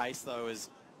much pace though as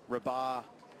Rabar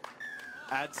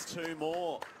adds two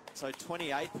more. So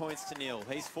 28 points to nil.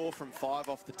 He's 4 from 5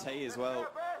 off the tee as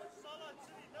well.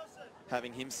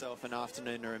 Having himself an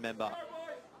afternoon to remember.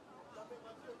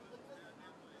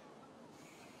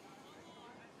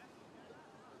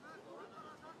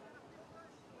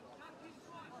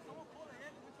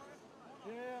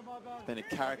 It's been a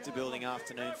character-building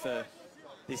afternoon for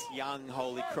this young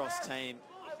Holy Cross team.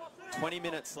 20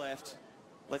 minutes left.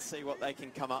 Let's see what they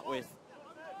can come up with.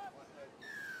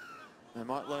 They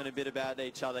might learn a bit about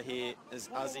each other here as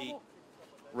Uzzy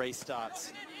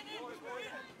restarts.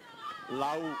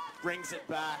 Lau brings it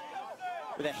back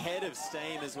with a head of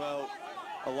steam as well.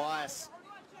 Elias,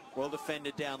 well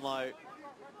defended down low.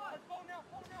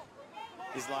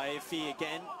 Is Layafi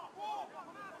again.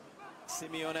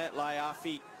 Simeone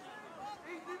Layafi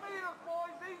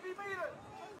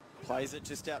plays it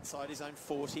just outside his own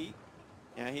 40.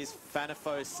 Now here's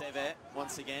Fanafo Sever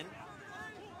once again.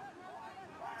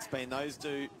 It's been those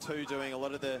two doing a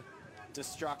lot of the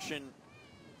destruction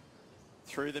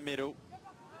through the middle.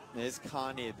 There's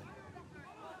Carnib.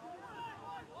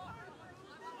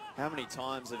 How many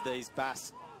times have these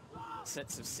Bass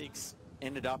sets of 6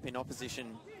 ended up in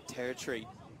opposition territory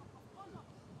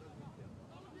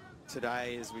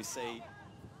today, as we see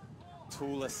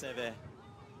Tula Sever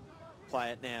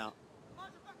play it now.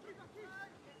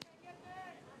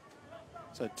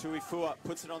 So Tuifua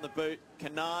puts it on the boot.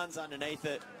 Kanan's underneath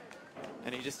it,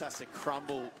 and he just has to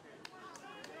crumble.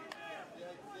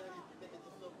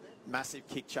 Massive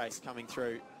kick chase coming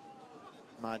through.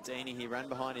 Mardini, he ran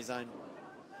behind his own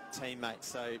teammate,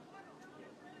 so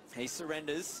he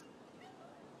surrenders.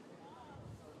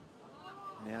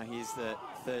 Now here's the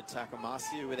third tackle.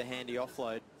 Marcio with a handy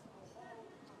offload.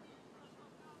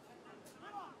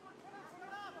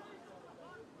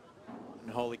 And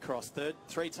Holy Cross,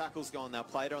 3 tackles gone. They'll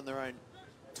play it on their own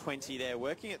 20 there.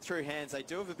 Working it through hands. They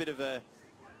do have a bit of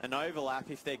an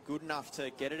overlap if they're good enough to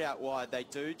get it out wide. They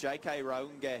do. JK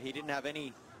Raunga, he didn't have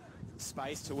any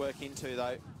space to work into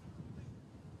though.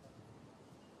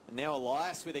 And now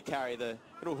Elias with a carry. The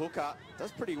little hooker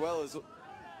does pretty well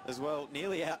as well.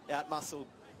 Nearly out-muscled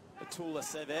Atula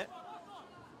Sever.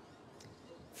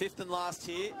 5th and last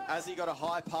here. As he got a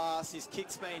high pass, his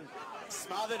kick's been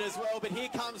smothered as well. But here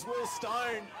comes Will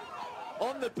Stone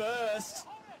on the burst.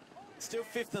 Still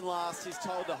 5th and last. He's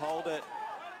told to hold it.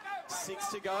 6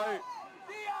 to go.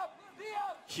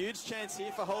 Huge chance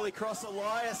here for Holy Cross.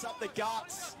 Elias up the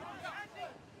guts.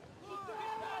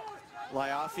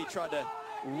 Layafi tried to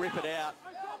rip it out.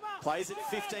 Plays it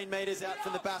 15 metres out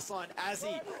from the Bass line.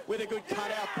 Azzy with a good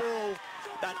cutout ball.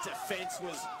 That defence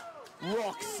was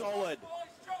rock solid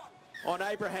on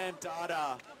Abraham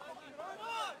Dada.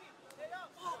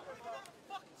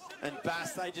 And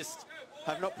Bass, they just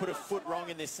have not put a foot wrong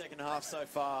in this second half so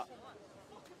far.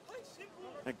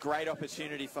 A great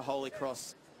opportunity for Holy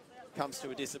Cross comes to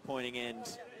a disappointing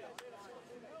end.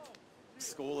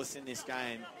 Scoreless in this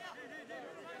game.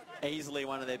 Easily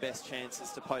one of their best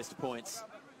chances to post points.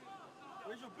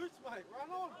 Where's your boots, mate? Run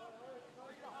on.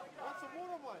 Want some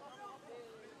water, mate?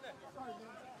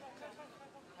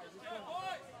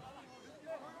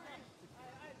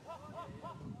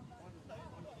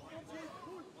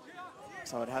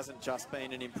 So it hasn't just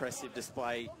been an impressive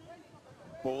display.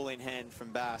 Ball in hand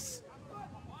from Bass.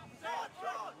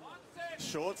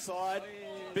 Short side,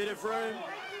 bit of room.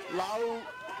 Low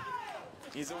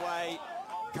is away.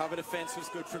 Cover defence was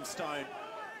good from Stone.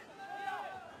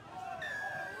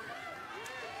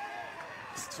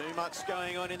 There's too much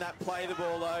going on in that play the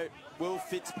ball though. Will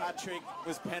Fitzpatrick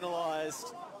was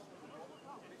penalised.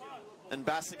 And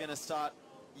Bass are going to start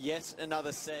yet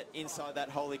another set inside that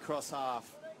Holy Cross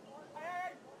half.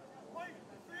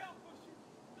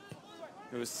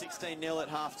 It was 16-0 at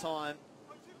half-time.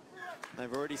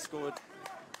 They've already scored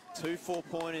 2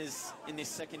 4-pointers in this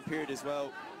second period as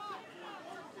well,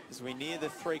 as we near the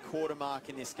 3-quarter mark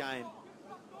in this game.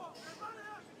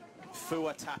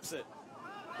 Fua taps it.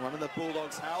 One of the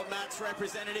Bulldogs, Harold Matt's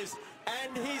representatives,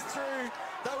 and he's through.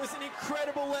 That was an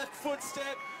incredible left foot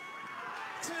step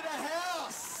to the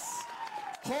house.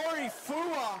 Hori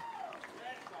Fua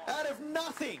out of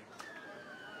nothing.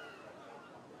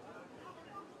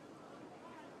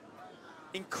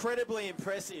 Incredibly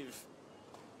impressive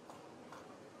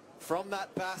from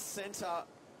that Bass centre.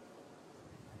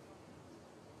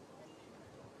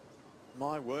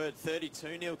 My word,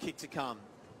 32-0 kick to come.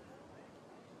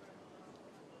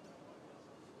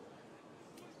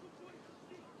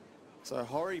 So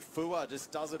Hori Fua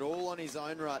just does it all on his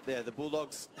own right there. The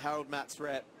Bulldogs, Harold Matt's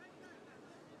rep.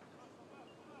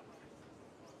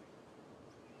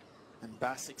 And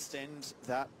Bass extend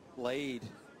that lead,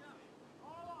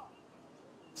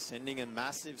 sending a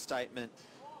massive statement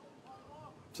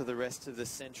to the rest of the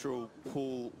Central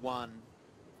Pool 1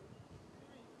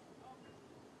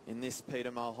 in this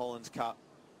Peter Mulholland Cup.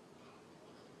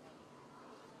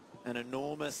 An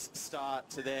enormous start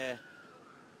to their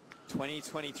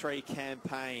 2023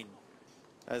 campaign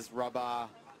as Rabah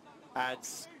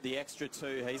adds the extra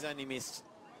 2. He's only missed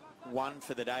 1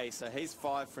 for the day, so he's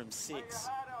 5 from 6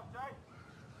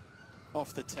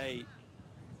 off the tee.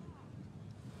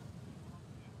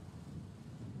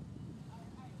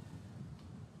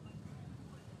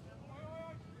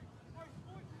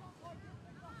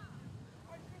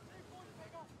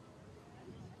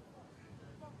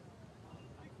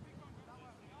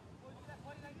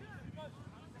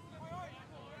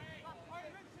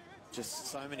 Just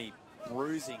so many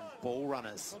bruising ball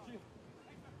runners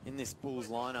in this Bulls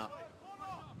lineup.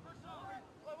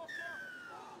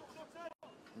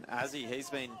 And Azzy, he's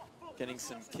been getting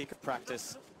some kicker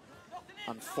practice,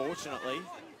 unfortunately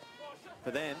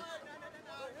for them.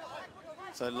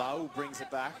 So Lau brings it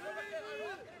back.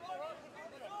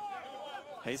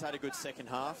 He's had a good second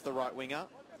half, the right winger.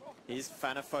 Here's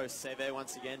Fanafo Seve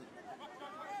once again.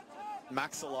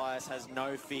 Max Elias has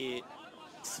no fear.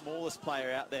 Smallest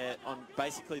player out there on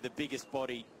basically the biggest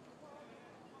body.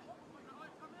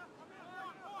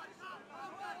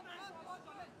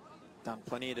 Done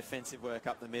plenty of defensive work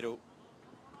up the middle.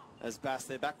 As Bass,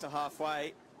 they're back to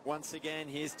halfway. Once again,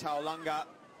 here's Taulunga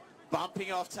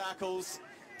bumping off tackles.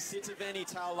 Sitiveni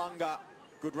Taulunga,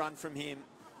 good run from him.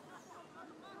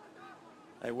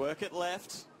 They work it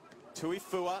left. Tui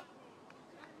Fua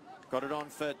got it on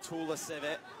for Tula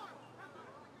Sevet.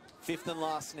 5th and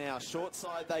last now. Short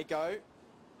side they go.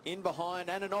 In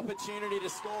behind and an opportunity to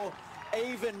score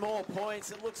even more points.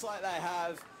 It looks like they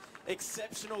have.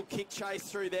 Exceptional kick chase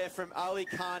through there from Ali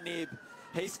Karnib.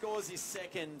 He scores his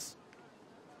second.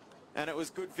 And it was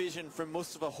good vision from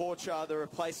Mustafa Horcha, the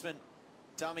replacement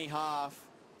dummy half,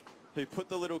 who put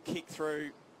the little kick through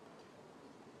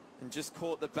and just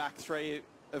caught the back three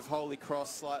of Holy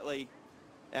Cross slightly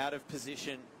out of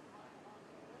position.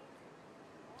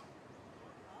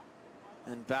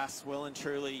 And Bass well and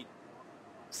truly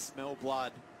smell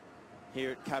blood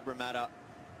here at Cabramatta.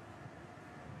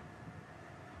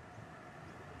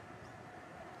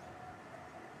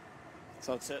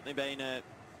 So it's certainly been an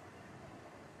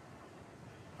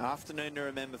afternoon to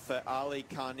remember for Ali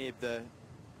Karnib, the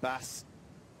Bass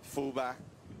fullback,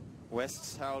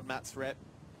 West's Harold Matt's rep,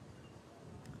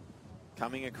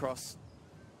 coming across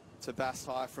to Bass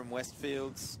High from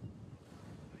Westfields.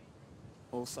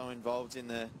 Also involved in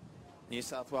the New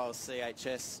South Wales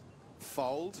CHS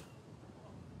fold.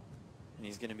 And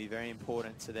he's going to be very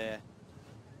important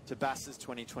to Bass's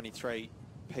 2023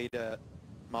 Peter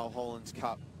Mulholland's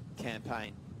Cup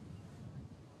campaign.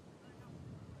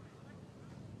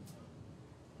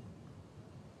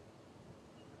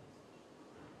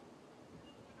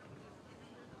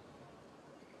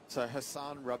 So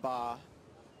Hassan Rabar,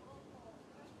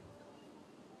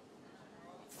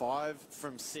 5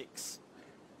 from 6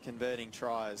 converting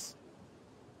tries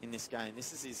in this game.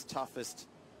 This is his toughest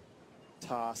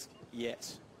task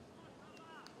yet.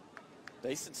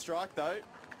 Decent strike though.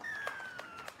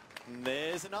 And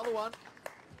there's another one.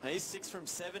 He's 6 from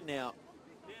 7 now.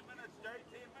 10 minutes, Jay,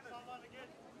 10 minutes.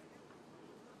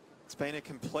 It's been a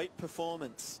complete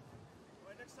performance.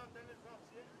 Next time, then it's us,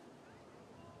 yeah?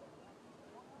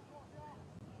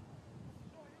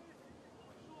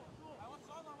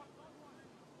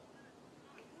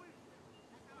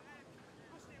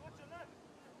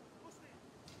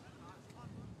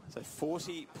 So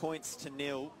 40 points to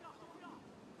nil.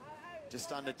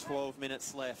 Just under 12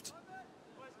 minutes left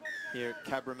here at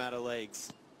Cabramatta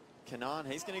Leagues. Kanan,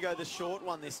 he's going to go the short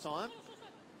one this time.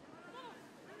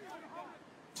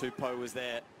 Tupou was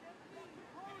there.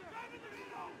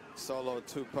 Solo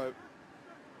Tupou.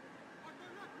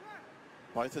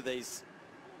 Both of these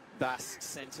Bass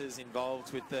centres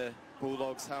involved with the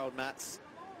Bulldogs. Harold Matt's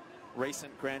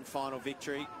recent grand final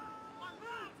victory,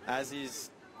 as is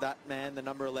that man, the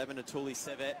number 11, Atuli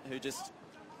Sevet, who just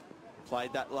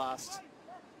played that last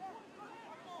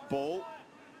ball.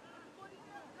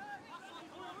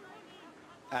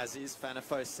 As is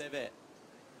Fanafo Sevet,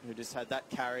 who just had that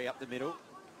carry up the middle.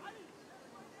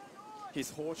 His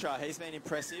Horcher, he's been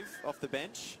impressive off the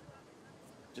bench.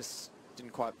 Just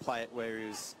didn't quite play it where he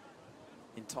was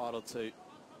entitled to.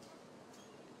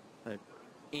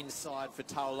 Inside for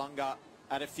Taulunga.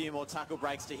 Add a few more tackle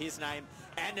breaks to his name.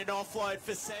 And an offload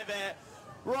for Sevet.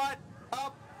 Right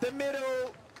up the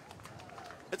middle.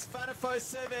 It's Fanafo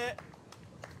Sevet.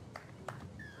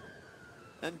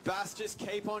 And Bass just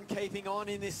keep on keeping on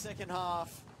in this second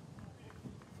half.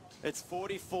 It's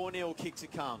 44-0 kick to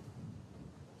come.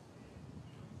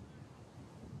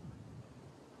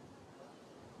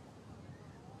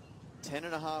 Ten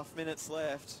and a half minutes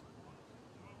left.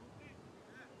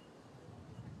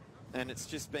 And it's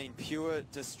just been pure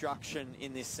destruction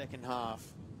in this second half.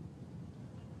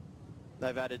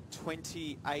 They've added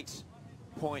 28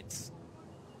 points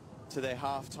to their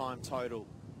halftime total.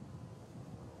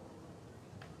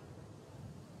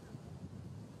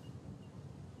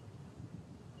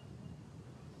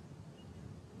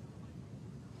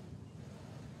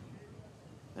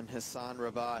 And Hassan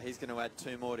Rabar, he's going to add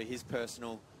 2 more to his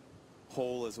personal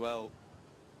haul as well.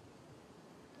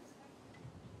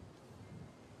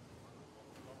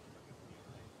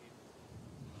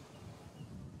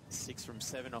 Six from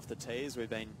 7 off the tee, as we've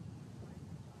been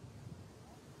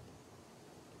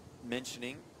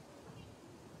mentioning.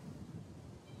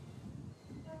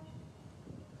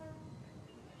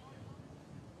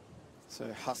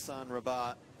 So Hassan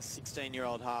Rabat, a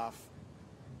 16-year-old half.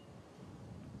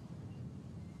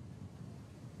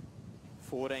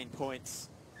 14 points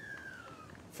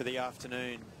for the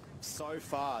afternoon so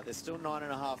far. There's still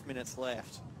 9.5 minutes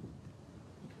left.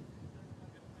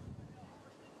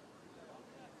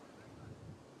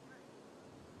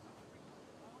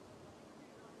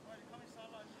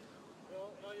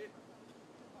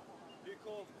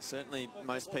 Certainly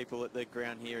most people at the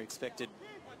ground here expected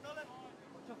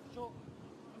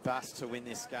Bass to win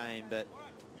this game, but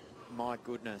my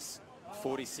goodness,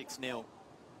 46-0.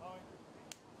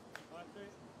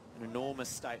 An enormous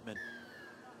statement.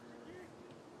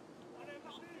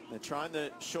 They're trying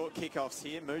the short kickoffs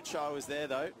here. Mucha was there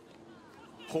though.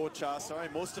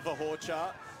 Mustafa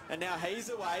Horcher. And now he's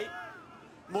away.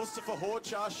 Mustafa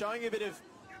Horcher showing a bit of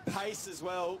pace as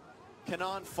well.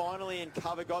 Kanan finally in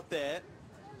cover got there.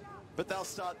 But they'll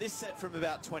start this set from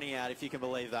about 20 out, if you can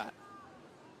believe that.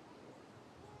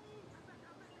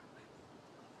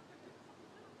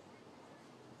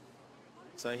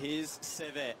 So here's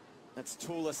Sevet. That's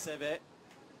Tula Sevet.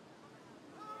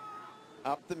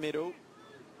 Up the middle.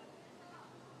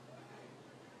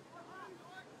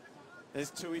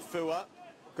 There's Tuifua.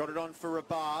 Got it on for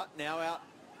Rabat. Now out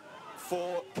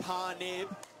for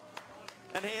Carnib.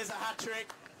 And here's a hat-trick.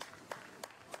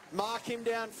 Mark him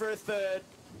down for a third.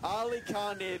 Ali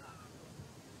Carnib,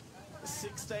 a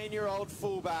 16-year-old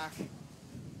fullback,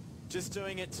 just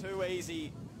doing it too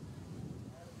easy.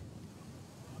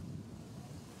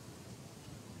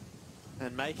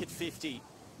 And make it 50.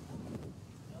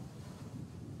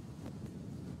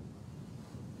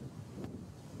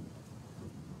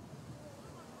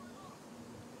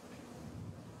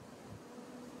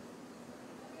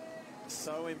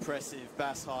 So impressive,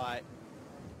 Bass High.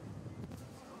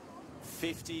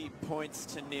 50 points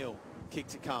to 0. Kick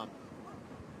to come.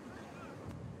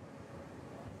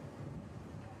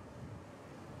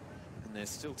 And there's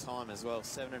still time as well.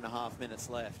 7.5 minutes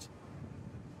left.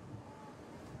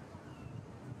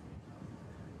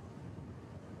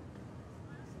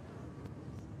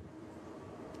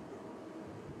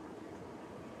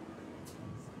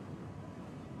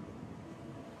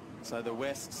 So the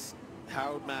West's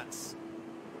Harold Matt's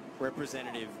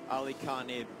representative, Ali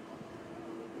Karnib,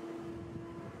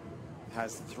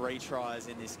 has 3 tries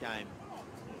in this game.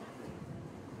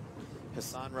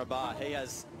 Hassan Rabah, he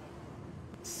has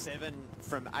 7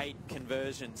 from 8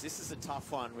 conversions. This is a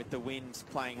tough one with the wind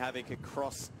playing havoc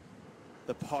across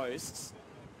the posts.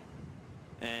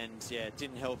 And yeah, it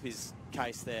didn't help his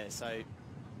case there. So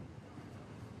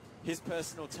his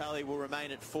personal tally will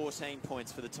remain at 14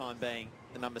 points for the time being,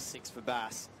 the number 6 for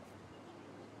Bass.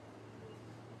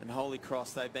 And Holy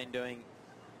Cross, they've been doing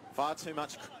far too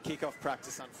much kickoff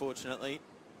practice, unfortunately.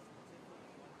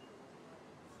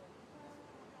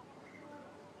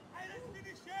 Hey, let's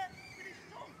finish here. Finish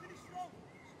strong, finish strong.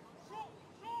 Short,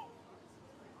 short.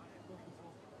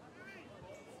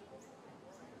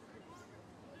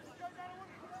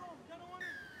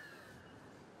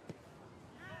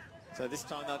 So this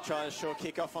time they'll try a short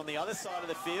kickoff on the other side of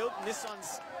the field. And this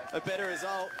one's a better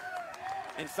result.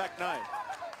 In fact, no.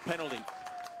 Penalty.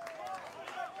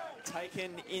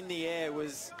 Taken in the air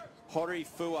was Hori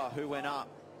Fua, who went up.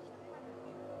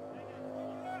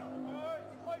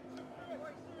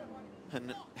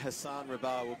 And Hassan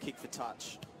Rabah will kick for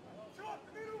touch.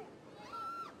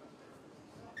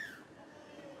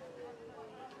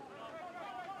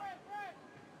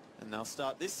 And they'll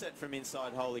start this set from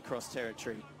inside Holy Cross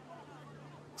territory.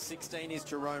 16 is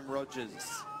Jerome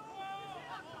Rogers.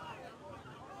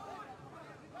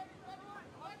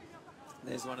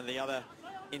 There's one of the other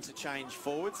interchange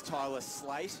forwards, Tyler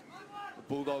Slate. The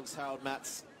Bulldogs, Harold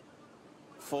Matts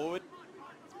forward.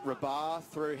 Rabah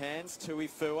through hands, Tui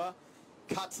Fua.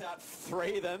 Cuts out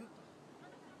 3 of them.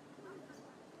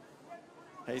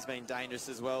 He's been dangerous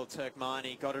as well.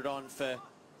 Turkmani got it on for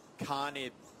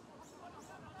Karnib.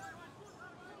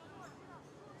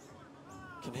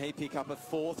 Can he pick up a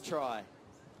 4th try?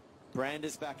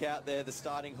 Brander's back out there, the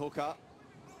starting hooker.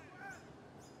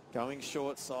 Going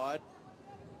short side.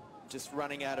 Just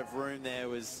running out of room there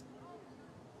was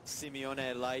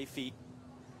Simeone Laifi.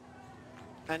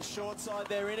 And short side,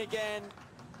 they're in again.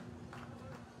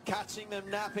 Catching them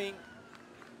napping.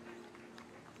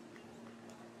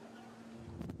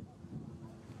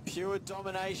 Pure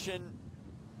domination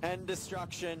and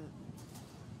destruction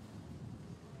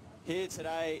here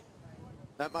today.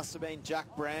 That must have been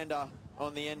Jack Brander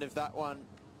on the end of that one.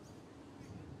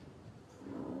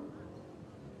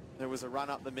 There was a run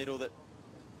up the middle that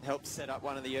helped set up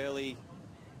one of the early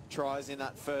tries in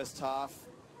that first half.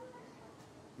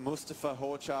 Mustafa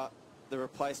Horcha, the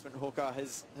replacement hooker,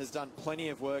 has done plenty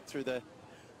of work through the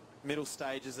middle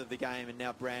stages of the game, and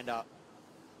now Brander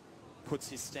puts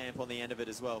his stamp on the end of it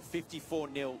as well.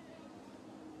 54-0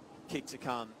 kick to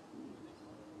come.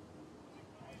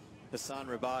 Hassan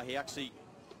Rabah, he actually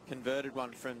converted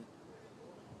one from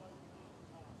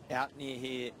out near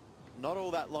here not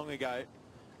all that long ago.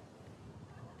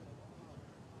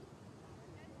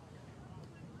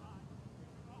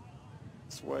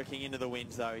 It's working into the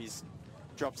wind though. He's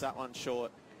drops that one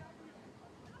short.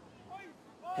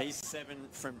 He's 7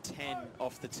 from 10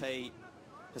 off the tee.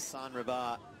 Hassan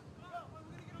Rabah,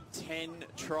 10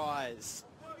 tries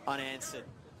unanswered.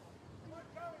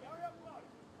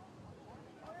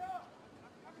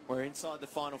 We're inside the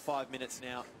final 5 minutes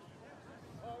now.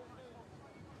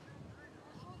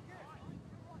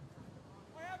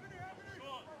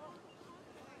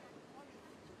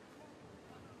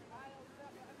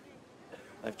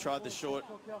 They've tried the short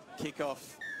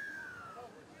kickoff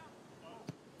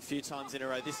a few times in a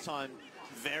row. This time,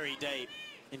 very deep.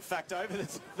 In fact, over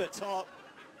the top.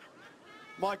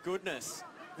 My goodness.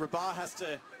 Rabah has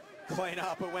to clean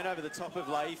up. It went over the top of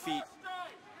Laifi.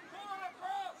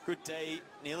 Good D,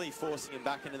 nearly forcing him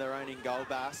back into their own in-goal,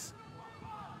 Bass.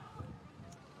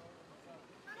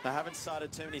 They haven't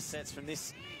started too many sets from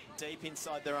this deep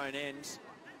inside their own end.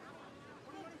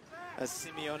 As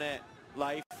Simeone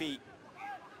Laifi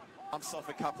jumps off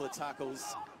a couple of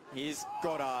tackles. Here's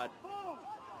Goddard.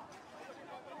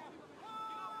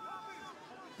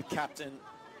 The captain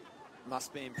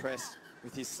must be impressed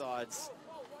with his side's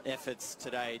efforts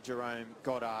today, Jerome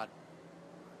Goddard.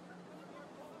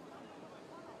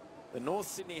 The North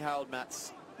Sydney Harold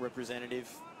Matts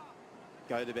representative.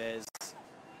 Go the Bears.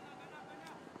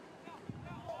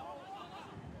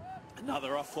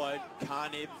 Another offload.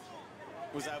 Carnib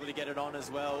was able to get it on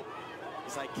as well,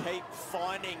 as they keep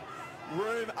finding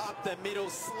room up the middle.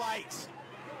 Slate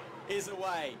is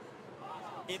away.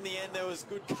 In the end, there was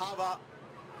good cover.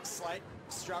 Slate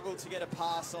struggled to get a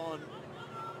pass on.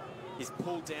 He's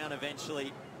pulled down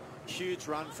eventually. Huge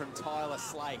run from Tyler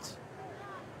Slate.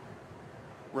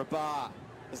 Rabar,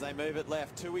 as they move it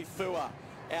left. Tui Fua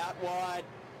out wide.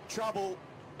 Trouble.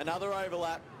 Another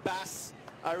overlap. Bass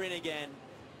are in again.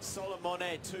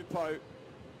 Solomone Tupou.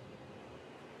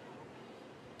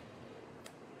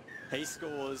 He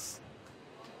scores.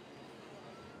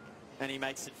 And he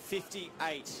makes it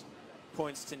 58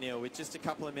 points to nil with just a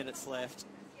couple of minutes left.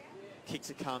 Kick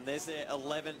to come. There's their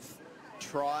 11th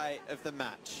try of the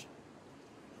match.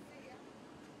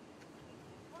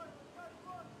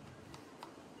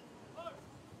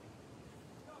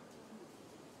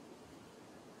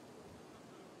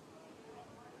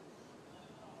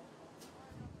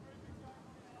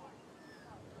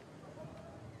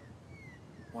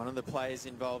 One of the players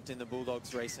involved in the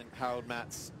Bulldogs' recent Harold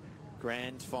Matts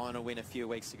grand final win a few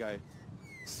weeks ago,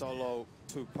 Solo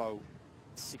Tupou,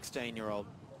 16-year-old.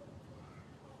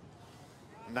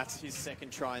 And that's his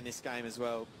second try in this game as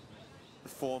well. The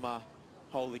former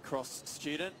Holy Cross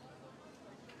student,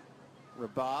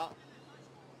 Rabar.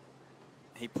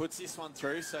 He puts this one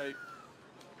through, so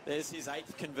there's his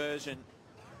 8th conversion.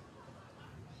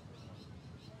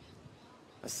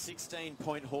 A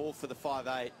 16-point haul for the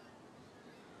 5'8".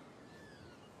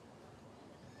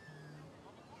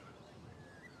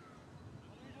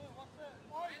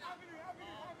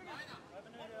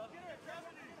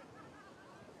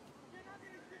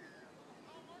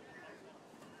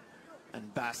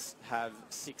 And Bass have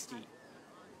 60.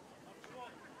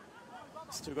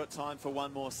 Still got time for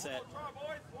one more set.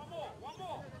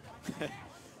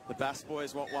 The Bass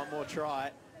boys want one more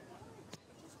try.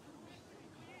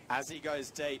 As he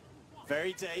goes deep,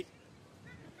 very deep.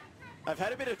 They've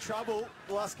had a bit of trouble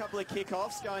the last couple of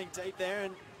kickoffs going deep there,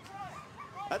 and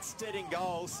that's dead in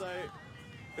goal, so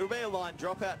it'll be a line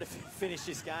dropout to finish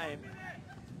this game.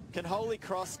 Can Holy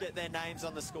Cross get their names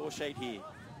on the score sheet here?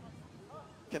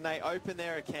 Can they open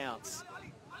their accounts?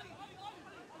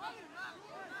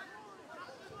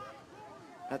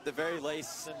 At the very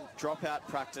least, some dropout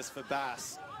practice for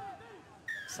Bass.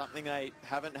 Something they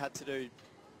haven't had to do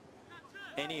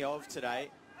any of today.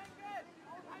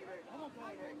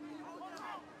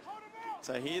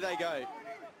 So here they go.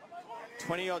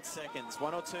 20-odd seconds.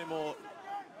 One or two more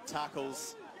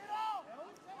tackles.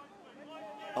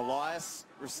 Elias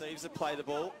receives a play the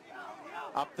ball.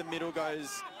 Up the middle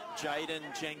goes Jaden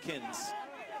Jenkins.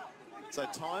 So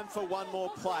time for one more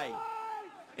play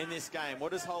in this game.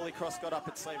 What has Holy Cross got up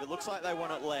its sleeve? It looks like they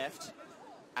want it left.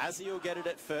 Azzy will get it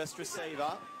at first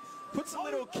receiver. Puts a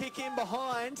little kick in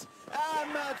behind.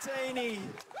 Martini.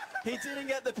 He didn't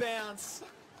get the bounce.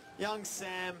 Young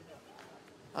Sam,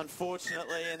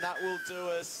 unfortunately, and that will do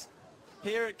us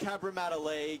here at Cabramatta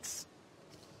Leagues.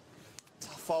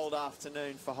 Tough old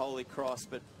afternoon for Holy Cross,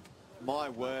 but my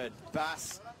word,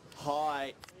 Bass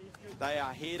High, they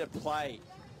are here to play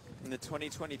in the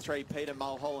 2023 Peter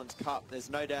Mulholland Cup. There's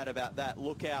no doubt about that.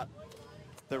 Look out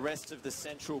the rest of the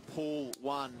Central Pool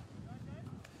 1.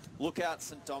 Look out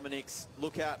St Dominic's,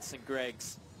 look out St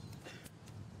Greg's.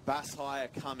 Bass High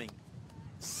are coming.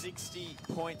 60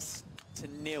 points to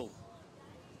nil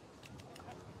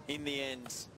in the end.